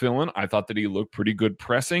good filling. I thought that he looked pretty good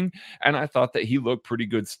pressing. And I thought that he looked pretty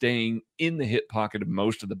good staying in the hip pocket of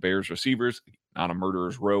most of the Bears receivers. Not a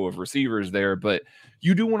murderer's row of receivers there, but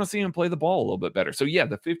you do want to see him play the ball a little bit better. So yeah,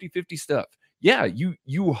 the 50-50 stuff. Yeah,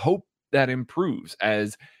 you hope that improves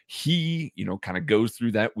as he, kind of goes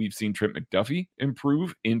through that. We've seen Trent McDuffie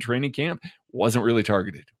improve in training camp. Wasn't really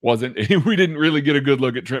targeted. We didn't really get a good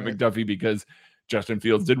look at Trent McDuffie because Justin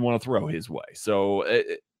Fields didn't want to throw his way. So,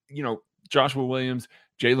 Joshua Williams,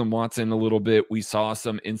 Jalen Watson a little bit. We saw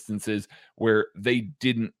some instances where they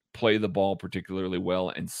didn't play the ball particularly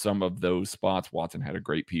well in some of those spots. Watson had a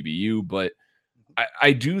great PBU, but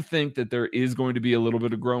I do think that there is going to be a little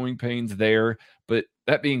bit of growing pains there. But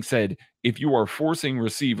that being said, if you are forcing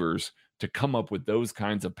receivers to come up with those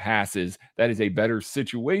kinds of passes, that is a better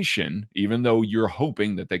situation, even though you're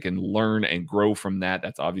hoping that they can learn and grow from that.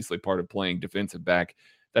 That's obviously part of playing defensive back.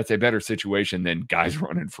 That's a better situation than guys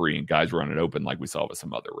running free and guys running open like we saw with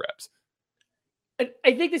some other reps.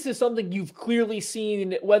 I think this is something you've clearly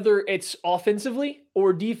seen, whether it's offensively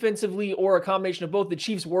or defensively or a combination of both, the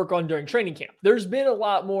Chiefs work on during training camp. There's been a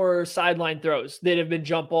lot more sideline throws that have been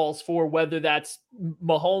jump balls for whether that's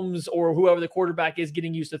Mahomes or whoever the quarterback is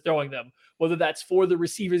getting used to throwing them, whether that's for the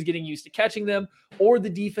receivers getting used to catching them or the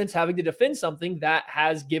defense having to defend something that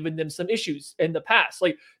has given them some issues in the past.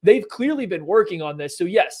 Like they've clearly been working on this. So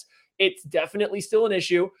yes, it's definitely still an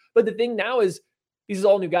issue. But the thing now is, these are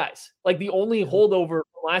all new guys. Like the only holdover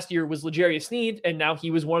from last year was L'Jarius Sneed, and now he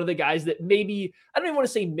was one of the guys that maybe, I don't even want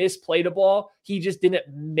to say misplayed a ball. He just didn't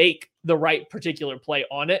make the right particular play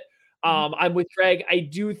on it. I'm with Craig. I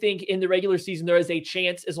do think in the regular season, there is a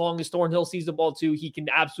chance, as long as Thornhill sees the ball too, he can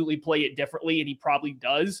absolutely play it differently, and he probably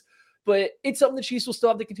does. But it's something the Chiefs will still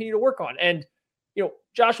have to continue to work on. And,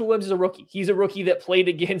 Joshua Williams is a rookie. He's a rookie that played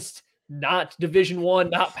against not Division I,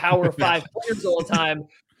 not Power 5 players all the time.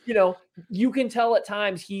 You can tell at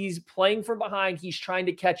times he's playing from behind. He's trying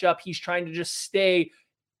to catch up. He's trying to just stay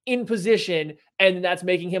in position, and that's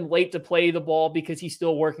making him late to play the ball because he's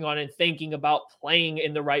still working on and thinking about playing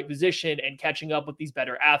in the right position and catching up with these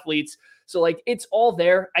better athletes. So it's all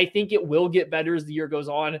there. I think it will get better as the year goes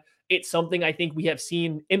on. It's something I think we have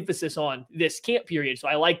seen emphasis on this camp period. So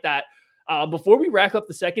I like that. Before we rack up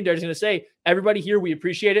the secondary, I was going to say, everybody here, we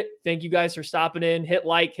appreciate it. Thank you guys for stopping in. Hit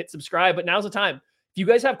like, hit subscribe. But now's the time. If you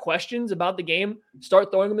guys have questions about the game,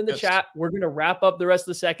 start throwing them in the chat. We're going to wrap up the rest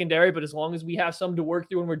of the secondary, but as long as we have some to work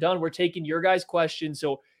through when we're done, we're taking your guys' questions.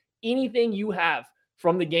 So anything you have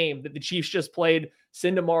from the game that the Chiefs just played,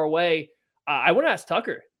 send them our way. I want to ask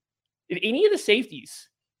Tucker, did any of the safeties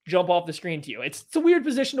jump off the screen to you? It's a weird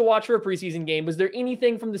position to watch for a preseason game. Was there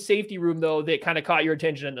anything from the safety room, though, that kind of caught your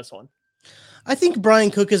attention in this one? I think Bryan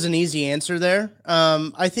Cook is an easy answer there.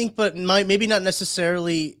 I think, but maybe not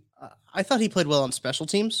necessarily. I thought he played well on special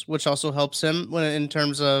teams, which also helps him in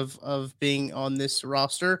terms of being on this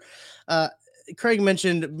roster. Craig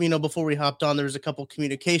mentioned, before we hopped on, there was a couple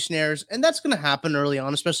communication errors, and that's going to happen early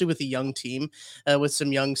on, especially with a young team, with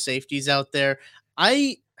some young safeties out there.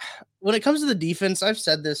 When it comes to the defense, I've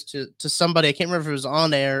said this to somebody, I can't remember if it was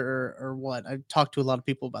on air or what. I've talked to a lot of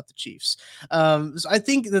people about the Chiefs. So I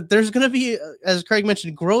think that there's going to be, as Craig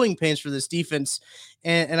mentioned, growing pains for this defense.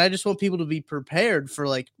 And I just want people to be prepared for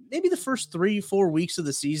maybe the first 3-4 weeks of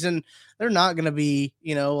the season. They're not going to be,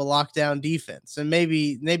 a lockdown defense. And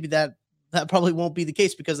maybe that probably won't be the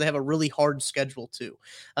case because they have a really hard schedule too.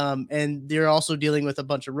 And they're also dealing with a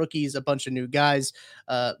bunch of rookies, a bunch of new guys.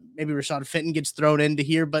 Maybe Rashad Fenton gets thrown into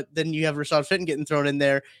here, but then you have Rashad Fenton getting thrown in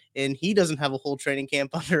there and he doesn't have a whole training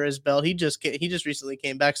camp under his belt. He just recently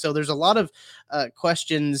came back. So there's a lot of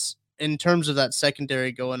questions in terms of that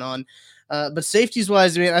secondary going on. But safeties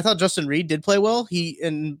wise, I thought Justin Reed did play well. I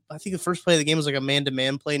think the first play of the game was a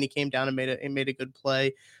man-to-man play and he came down and made a good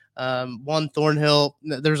play. Juan Thornhill,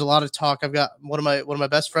 there's a lot of talk. I've got one of my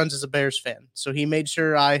best friends is a Bears fan, so he made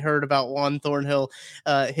sure I heard about Juan Thornhill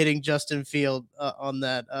hitting Justin Field on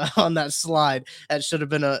that slide. That should have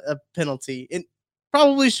been a penalty. It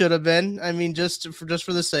probably should have been. I mean, just for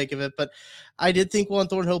the sake of it. But I did think Juan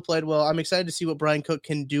Thornhill played well. I'm excited to see what Bryan Cook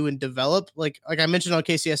can do and develop. Like I mentioned on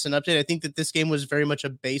KCSN Update, I think that this game was very much a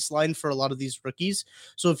baseline for a lot of these rookies.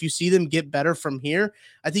 So if you see them get better from here,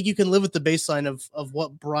 I think you can live with the baseline of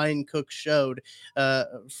what Bryan Cook showed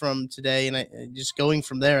from today. And just going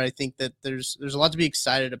from there, I think that there's a lot to be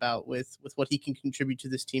excited about with what he can contribute to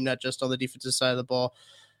this team, not just on the defensive side of the ball,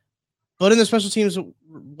 but in the special teams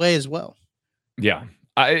way as well. Yeah.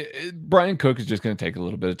 Bryan Cook is just going to take a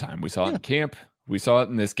little bit of time. We saw it in camp. We saw it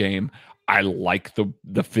in this game. I like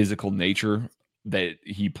the physical nature that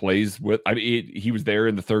he plays with. I mean, he was there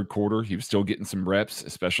in the third quarter. He was still getting some reps,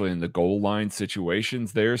 especially in the goal line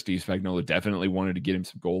situations there. Steve Spagnuolo definitely wanted to get him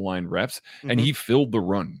some goal line reps, and he filled the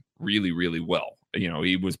run really, really well.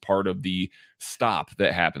 He was part of the stop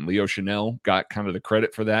that happened. Leo Chanel got kind of the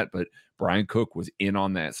credit for that, but Bryan Cook was in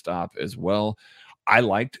on that stop as well. I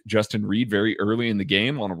liked Justin Reed very early in the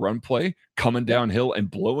game on a run play, coming downhill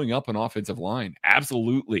and blowing up an offensive line.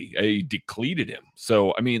 Absolutely. He depleted him.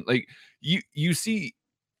 So, I mean, like you see,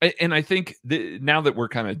 and I think now that we're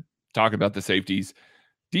kind of talking about the safeties,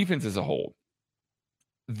 defense as a whole,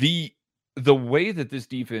 the way that this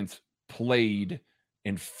defense played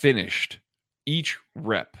and finished each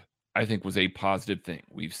rep, I think was a positive thing.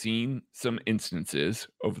 We've seen some instances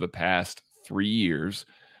over the past 3 years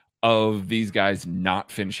of these guys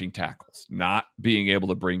not finishing tackles, not being able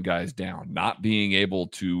to bring guys down, not being able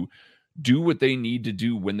to do what they need to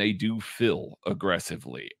do when they do fill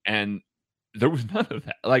aggressively. And there was none of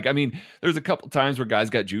that. Like, I mean, there's a couple times where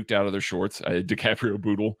guys got juked out of their shorts. DiCaprio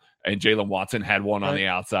Bootle and Jalen Watson had one on the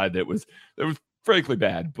outside that was frankly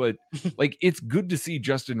bad. But like, it's good to see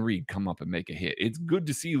Justin Reed come up and make a hit. It's good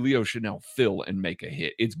to see Leo Chanel fill and make a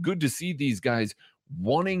hit. It's good to see these guys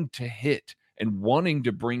wanting to hit and wanting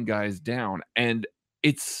to bring guys down. And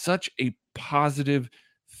it's such a positive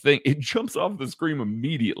thing. It jumps off the screen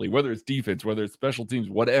immediately, whether it's defense, whether it's special teams,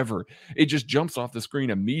 whatever. It just jumps off the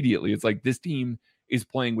screen immediately. It's like this team is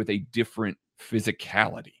playing with a different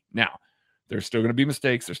physicality. Now, there's still going to be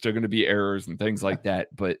mistakes. There's still going to be errors and things like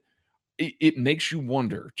that. But it makes you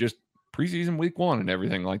wonder, just preseason week 1 and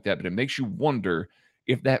everything like that. But it makes you wonder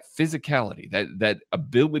if that physicality, that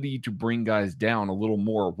ability to bring guys down a little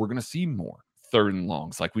more, we're going to see more third and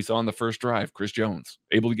longs like we saw in the first drive. Chris Jones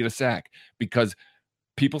able to get a sack because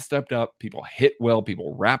people stepped up, people hit well,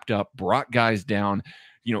 people wrapped up, brought guys down.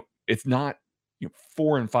 It's not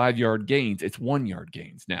 4 and 5 yard gains. It's 1 yard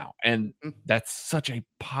gains now. And that's such a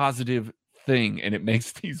positive thing. And it makes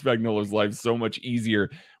Steve Spagnuolo's life so much easier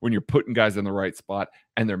when you're putting guys in the right spot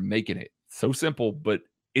and they're making it so simple, but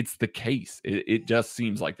it's the case. It just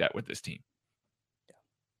seems like that with this team.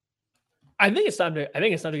 I think it's time to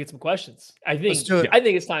get some questions. I think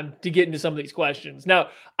it's time to get into some of these questions. Now,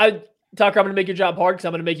 Tucker, I'm going to make your job hard because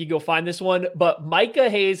I'm going to make you go find this one. But Micah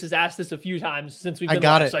Hayes has asked this a few times since we've been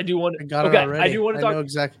live. So I do want to talk.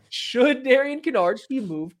 Exactly. Should Darian Kennard be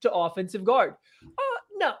moved to offensive guard?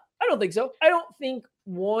 No, I don't think so. I don't think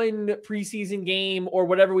one preseason game or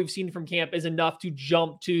whatever we've seen from camp is enough to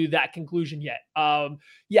jump to that conclusion yet.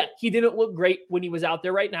 He didn't look great when he was out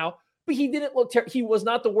there right now. But he didn't look he was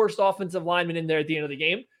not the worst offensive lineman in there at the end of the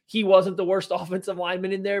game. He wasn't the worst offensive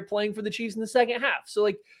lineman in there playing for the Chiefs in the second half.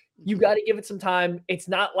 So, you got to give it some time. It's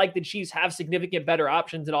not like the Chiefs have significant better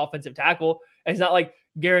options at offensive tackle. It's not like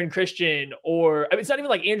Garen Christian it's not even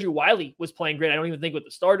like Andrew Wiley was playing great. I don't even think with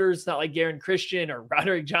the starters. It's not like Garen Christian or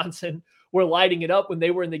Roderick Johnson were lighting it up when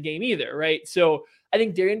they were in the game either, right? So I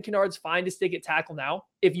think Darian Kennard's fine to stick at tackle now.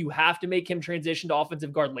 If you have to make him transition to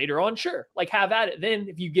offensive guard later on, sure. Have at it then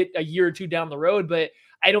if you get a year or two down the road. But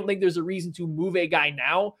I don't think there's a reason to move a guy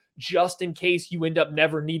now just in case you end up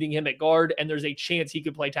never needing him at guard and there's a chance he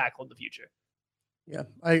could play tackle in the future. Yeah.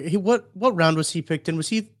 What round was he picked in? Was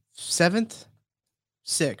he 7th?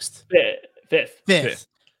 6th? 5th.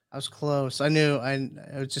 I was close. I knew I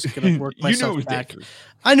was just going to work myself back.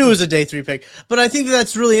 I knew it was a day 3 pick, but I think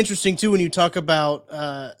that's really interesting too when you talk about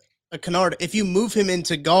a Kennard. If you move him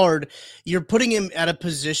into guard, you're putting him at a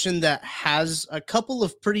position that has a couple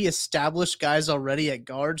of pretty established guys already at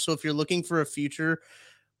guard. So if you're looking for a future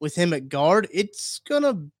with him at guard, it's going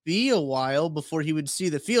to be a while before he would see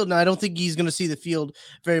the field. Now, I don't think he's going to see the field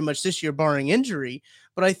very much this year, barring injury,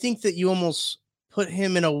 but I think that you almost put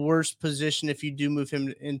him in a worse position if you do move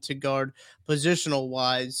him into guard positional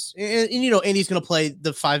wise. And Andy's going to play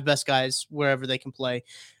the 5 best guys wherever they can play.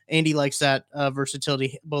 Andy likes that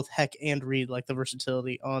versatility. Both Heck and Reed like the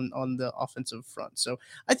versatility on the offensive front. So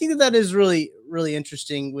I think that is really, really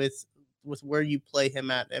interesting with where you play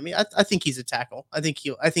him at. I mean, I think he's a tackle. I think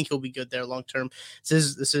he'll be good there long term.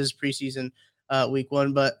 This is preseason week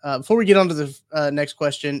 1. But before we get on to the next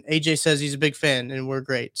question, AJ says he's a big fan and we're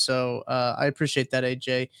great. So I appreciate that,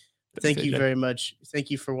 AJ. Thank you very much.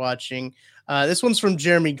 Thank you for watching. This one's from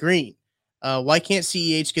Jeremy Green. Why can't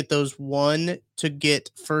CEH get those 1 to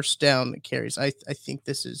get first down carries? I think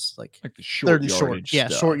this is like the short yardage short. Yeah,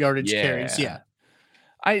 stuff. Short yardage carries. Yeah.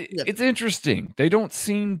 It's interesting. They don't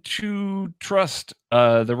seem to trust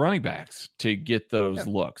the running backs to get those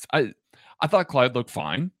looks. I thought Clyde looked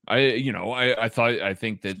fine. I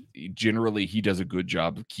think that generally he does a good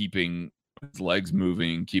job of keeping his legs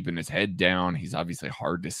moving, keeping his head down. He's obviously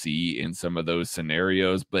hard to see in some of those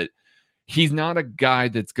scenarios, but he's not a guy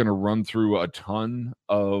that's going to run through a ton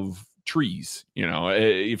of trees.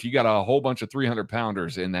 If you got a whole bunch of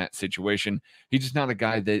 300-pounders in that situation, he's just not a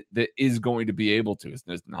guy that is going to be able to.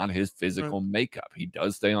 It's not his physical makeup. He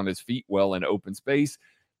does stay on his feet well in open space.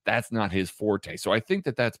 That's not his forte. So I think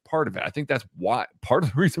that that's part of it. I think that's part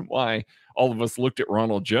of the reason why all of us looked at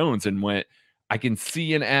Ronald Jones and went, I can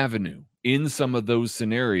see an avenue in some of those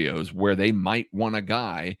scenarios where they might want a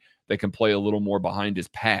guy that can play a little more behind his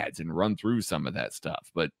pads and run through some of that stuff.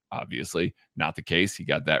 But obviously not the case. He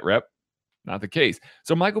got that rep. Not the case.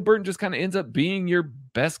 So Michael Burton just kind of ends up being your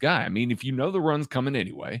best guy. I mean, if you know the run's coming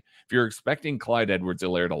anyway, if you're expecting Clyde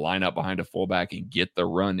Edwards-Helaire to line up behind a fullback and get the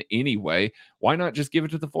run anyway, why not just give it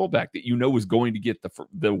to the fullback that you know is going to get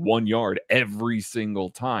the 1 yard every single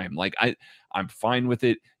time? I'm fine with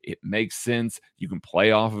it. It makes sense. You can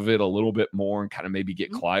play off of it a little bit more and kind of maybe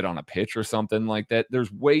get Clyde on a pitch or something like that.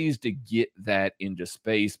 There's ways to get that into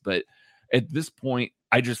space, but at this point,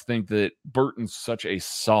 I just think that Burton's such a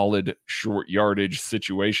solid short yardage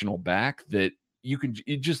situational back that you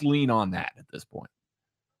just lean on that at this point.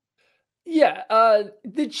 Yeah,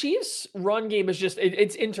 the Chiefs' run game is just,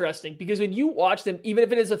 it's interesting because when you watch them, even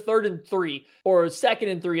if it is a 3rd and 3 or a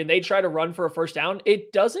 2nd and 3 and they try to run for a first down,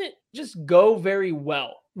 it doesn't just go very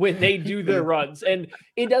well when they do their runs. And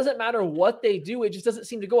it doesn't matter what they do, it just doesn't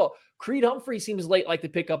seem to go well. Creed Humphrey seems late like to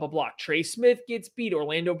pick up a block. Trey Smith gets beat.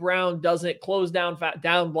 Orlando Brown doesn't close down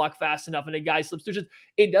block fast enough and a guy slips through.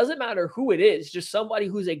 It doesn't matter who it is. Just somebody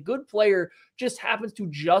who's a good player just happens to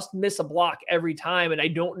just miss a block every time. And I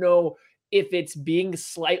don't know if it's being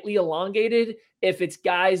slightly elongated, if it's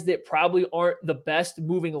guys that probably aren't the best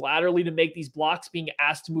moving laterally to make these blocks, being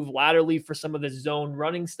asked to move laterally for some of the zone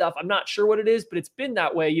running stuff. I'm not sure what it is, but it's been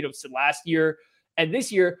that way, since last year and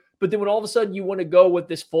this year. But then when all of a sudden you want to go with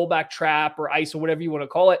this fullback trap or ice or whatever you want to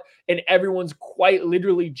call it, and everyone's quite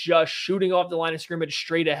literally just shooting off the line of scrimmage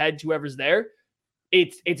straight ahead to whoever's there,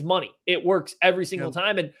 it's money. It works every single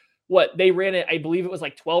time. And what they ran it, I believe it was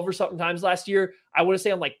like 12 or something times last year. I want to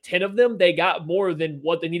say on like 10 of them, they got more than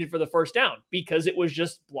what they needed for the first down because it was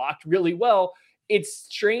just blocked really well. It's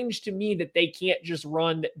strange to me that they can't just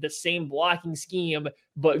run the same blocking scheme,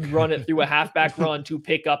 but run it through a halfback run to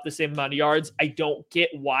pick up the same amount of yards. I don't get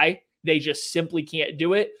why they just simply can't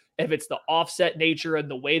do it. If it's the offset nature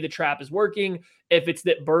and the way the trap is working, if it's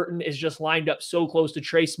that Burton is just lined up so close to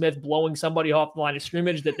Trey Smith, blowing somebody off the line of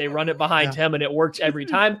scrimmage that they run it behind him and it works every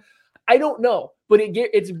time. I don't know, but it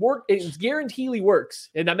guaranteedly works.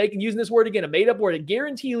 And I'm using this word again, a made up word. It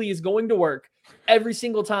guaranteedly is going to work every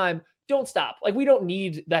single time. Don't stop. Like, we don't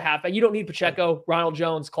need the halfback. You don't need Pacheco, Ronald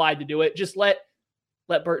Jones, Clyde to do it. Just let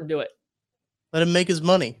Burton do it. Let him make his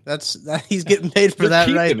money. He's getting paid for that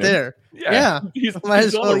right there. Yeah. He's on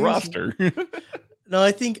the roster. No,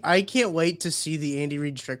 I can't wait to see the Andy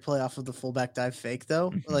Reid trick play off of the fullback dive fake,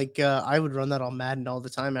 though. Like, I would run that on Madden all the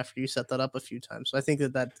time after you set that up a few times. So I think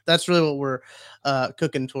that's really what we're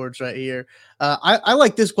cooking towards right here. I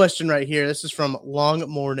like this question right here. This is from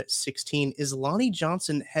Longmorn16. Is Lonnie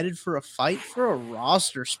Johnson headed for a fight for a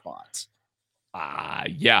roster spot?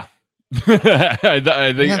 Yeah.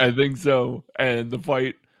 I think so. And the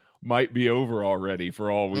fight might be over already for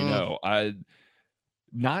all we know.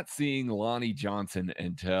 Not seeing Lonnie Johnson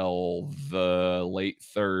until the late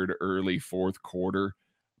third, early fourth quarter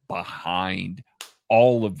behind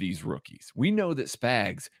all of these rookies. We know that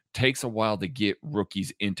Spags takes a while to get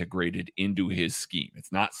rookies integrated into his scheme.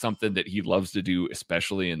 It's not something that he loves to do,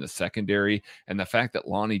 especially in the secondary. And the fact that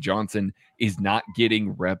Lonnie Johnson is not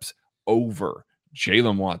getting reps over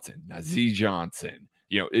Jalen Watson, Nazeeh Johnson,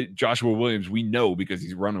 Joshua Williams, we know because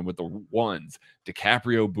he's running with the ones,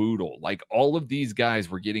 DiCaprio Bootle, like all of these guys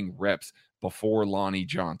were getting reps before Lonnie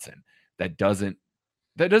Johnson. That doesn't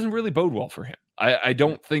really bode well for him. I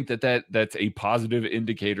don't think that's a positive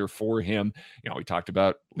indicator for him. We talked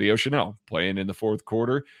about Leo Chanel playing in the fourth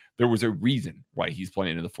quarter. There was a reason why he's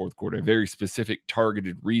playing in the fourth quarter, a very specific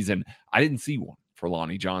targeted reason. I didn't see one for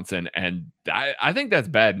Lonnie Johnson, and I think that's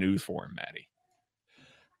bad news for him, Maddie.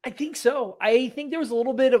 I think so. I think there was a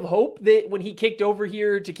little bit of hope that when he kicked over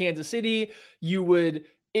here to Kansas City, it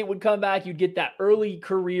would come back. You'd get that early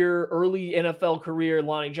NFL career,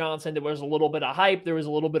 Lonnie Johnson. There was a little bit of hype. There was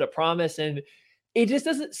a little bit of promise, and it just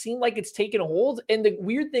doesn't seem like it's taken hold. And the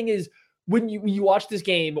weird thing is when you watch this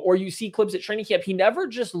game or you see clips at training camp, he never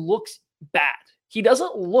just looks bad. He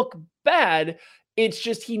doesn't look bad. It's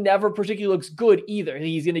just he never particularly looks good either.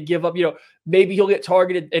 He's going to give up, maybe he'll get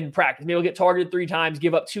targeted in practice. Maybe he'll get targeted 3 times,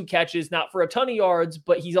 give up 2 catches, not for a ton of yards,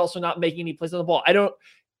 but he's also not making any plays on the ball.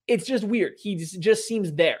 It's just weird. He just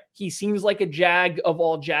seems there. He seems like a Jag of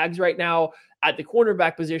all Jags right now at the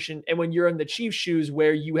cornerback position. And when you're in the Chiefs' shoes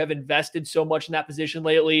where you have invested so much in that position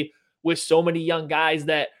lately with so many young guys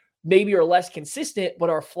that maybe are less consistent, but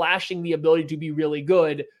are flashing the ability to be really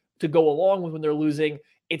good to go along with when they're losing,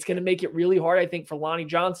 it's going to make it really hard, I think, for Lonnie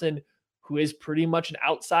Johnson, who is pretty much an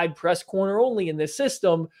outside press corner only in this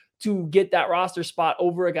system, to get that roster spot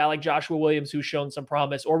over a guy like Joshua Williams, who's shown some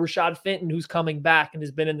promise, or Rashad Fenton, who's coming back and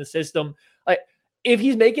has been in the system. If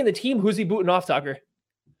he's making the team, who's he booting off, Tucker?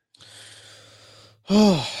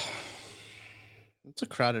 Oh, it's a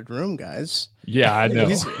crowded room, guys. Yeah, I know.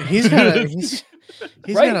 He's right?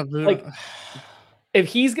 Gotta boot. If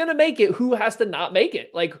he's going to make it, who has to not make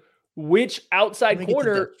it? Which outside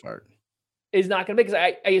corner is not going to make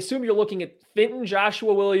it? I assume you're looking at Fenton,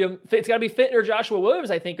 Joshua Williams. It's got to be Fenton or Joshua Williams,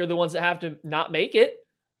 I think, are the ones that have to not make it.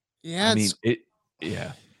 Yeah.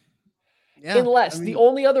 Yeah. Unless the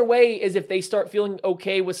only other way is if they start feeling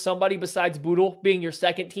okay with somebody besides Bootle being your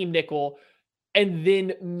second team nickel, and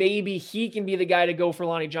then maybe he can be the guy to go for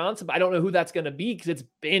Lonnie Johnson. But I don't know who that's going to be because it's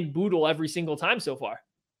been Bootle every single time so far.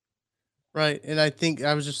 Right. And I think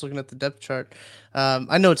I was just looking at the depth chart.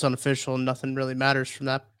 I know it's unofficial and nothing really matters from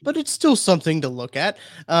that, but it's still something to look at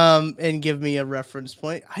and give me a reference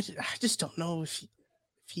point. I just don't know if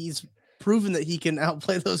he's proven that he can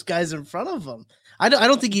outplay those guys in front of him. I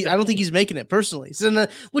don't think he's making it personally. So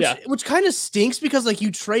which kind of stinks because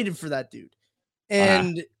you traded for that dude.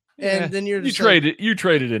 And then you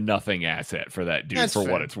traded a nothing asset for that dude for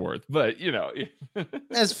what it's worth. But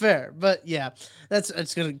that's fair. But yeah,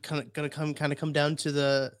 it's gonna come down to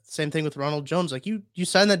the same thing with Ronald Jones. You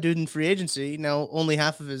signed that dude in free agency. Now only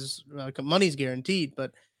half of his money's guaranteed,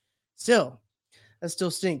 but still, That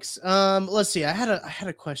still stinks. Let's see. I had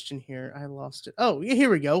a question here. I lost it. Oh, yeah,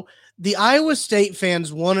 here we go. The Iowa State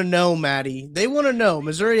fans want to know, Maddie. They want to know,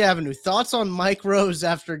 Missouri Avenue, thoughts on Mike Rose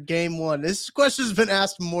after game 1. This question has been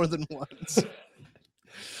asked more than once.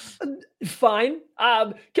 Fine.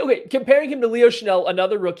 Okay, comparing him to Leo Chanel,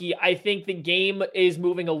 another rookie, I think the game is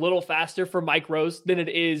moving a little faster for Mike Rose than it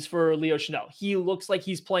is for Leo Chanel. He looks like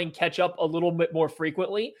he's playing catch up a little bit more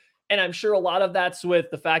frequently, and I'm sure a lot of that's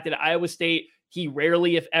with the fact that at Iowa State, he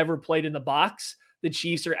rarely, if ever, played in the box. The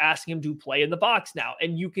Chiefs are asking him to play in the box now,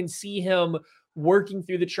 and you can see him working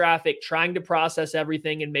through the traffic, trying to process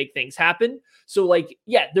everything and make things happen. So like,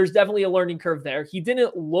 yeah, there's definitely a learning curve there. He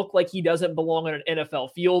didn't look like he doesn't belong on an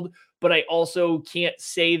NFL field, but I also can't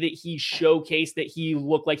say that he showcased that he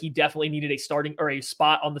looked like he definitely needed a starting or a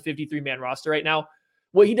spot on the 53-man roster right now.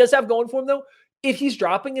 What he does have going for him though, if he's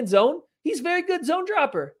dropping in zone, he's a very good zone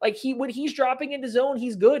dropper. Like when he's dropping into zone,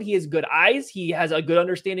 he's good. He has good eyes. He has a good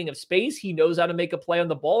understanding of space. He knows how to make a play on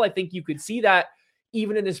the ball. I think you could see that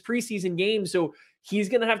even in his preseason game. So he's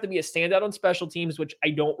going to have to be a standout on special teams, which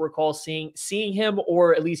I don't recall seeing him,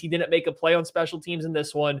 or at least he didn't make a play on special teams in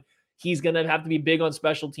this one. He's going to have to be big on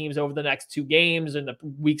special teams over the next 2 games and the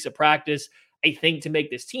weeks of practice, I think, to make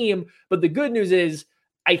this team. But the good news is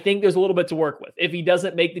I think there's a little bit to work with. If he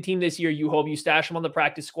doesn't make the team this year, you hope you stash him on the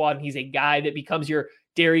practice squad and he's a guy that becomes your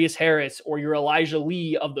Darius Harris or your Elijah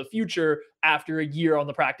Lee of the future after a year on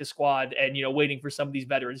the practice squad and, waiting for some of these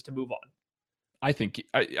veterans to move on. I think,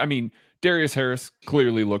 I mean, Darius Harris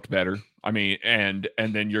clearly looked better. I mean, and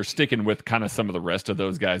then you're sticking with kind of some of the rest of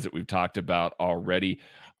those guys that we've talked about already.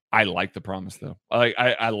 I like the promise though.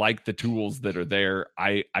 I like the tools that are there.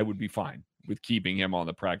 I would be fine with keeping him on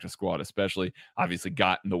the practice squad, especially obviously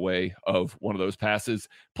got in the way of one of those passes.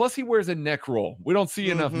 Plus he wears a neck roll. We don't see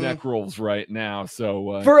enough neck rolls right now.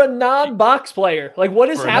 So for a non-box player, like what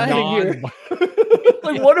is happening here?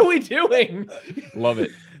 Like, what are we doing? Love it.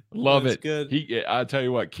 Love That's it. Good. I'll tell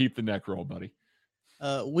you what, keep the neck roll, buddy.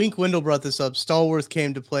 Wink Wendell brought this up. Stallworth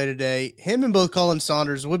came to play today. Him and both Colin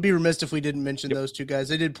Saunders. Would be remiss if we didn't mention those two guys.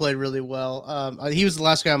 They did play really well. He was the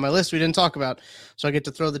last guy on my list we didn't talk about, so I get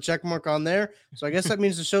to throw the check mark on there. So I guess that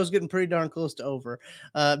means the show's getting pretty darn close to over.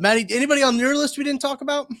 Maddie, anybody on your list we didn't talk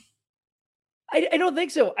about? I don't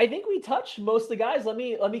think so. I think we touched most of the guys. Let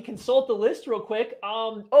me consult the list real quick.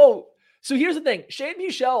 So here's the thing. Shane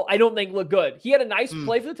Buechele, I don't think looked good. He had a nice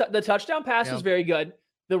play for the touchdown pass was very good.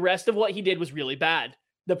 The rest of what he did was really bad.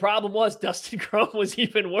 The problem was Dustin Crum was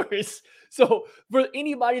even worse. So for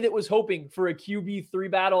anybody that was hoping for a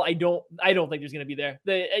QB3 battle, I don't think there's going to be there.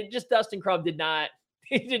 Just Dustin Crum did not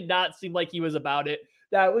seem like he was about it.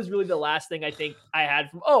 That was really the last thing I think I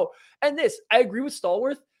had from. And this, I agree with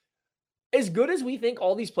Stallworth. As good as we think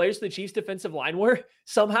all these players to the Chiefs defensive line were,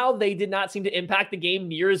 somehow they did not seem to impact the game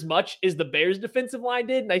near as much as the Bears defensive line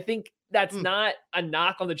did. And I think that's not a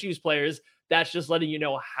knock on the Chiefs players. That's just letting you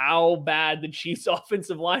know how bad the Chiefs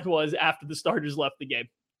offensive line was after the starters left the game.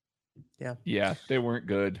 Yeah, they weren't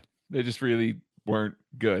good. They just really weren't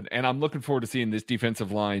good. And I'm looking forward to seeing this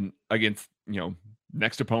defensive line against,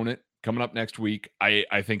 next opponent coming up next week.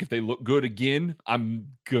 I think if they look good again, I'm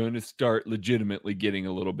going to start legitimately getting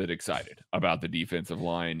a little bit excited about the defensive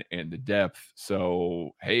line and the depth.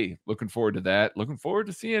 So, hey, looking forward to that. Looking forward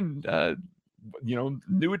to seeing,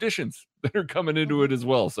 new additions that are coming into it as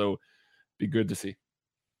well. So be good to see.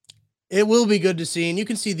 It will be good to see. And you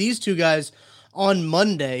can see these two guys on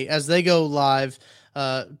Monday as they go live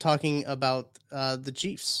talking about the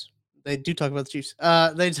Chiefs. They do talk about the Chiefs.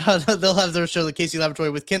 They'll have their show, the KC Laboratory,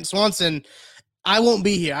 with Kent Swanson. I won't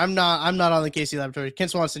be here. I'm not on the KC Laboratory. Kent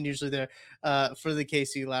Swanson usually there for the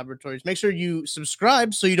KC Laboratories. Make sure you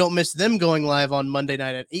subscribe so you don't miss them going live on Monday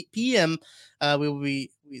night at 8 p.m.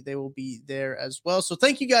 They will be there as well. So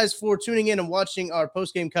thank you guys for tuning in and watching our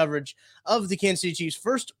post-game coverage of the Kansas City Chiefs'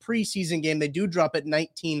 first preseason game. They do drop at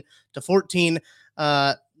 19-14.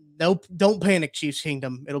 Nope, don't panic, Chiefs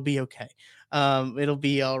Kingdom. It'll be okay. It'll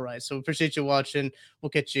be all right. So appreciate you watching. We'll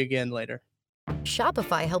catch you again later.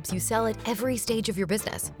 Shopify helps you sell at every stage of your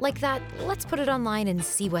business. Like that, let's put it online and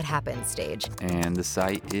see what happens stage. And the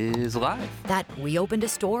site is live. That we opened a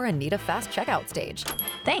store and need a fast checkout stage.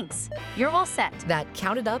 Thanks. You're all set. That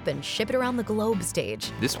count it up and ship it around the globe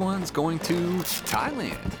stage. This one's going to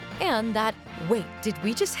Thailand. And that, wait, did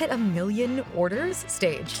we just hit 1 million orders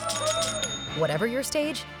stage? Whatever your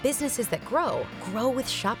stage, businesses that grow with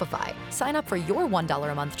Shopify. Sign up for your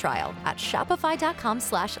 $1 a month trial at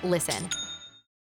shopify.com/listen.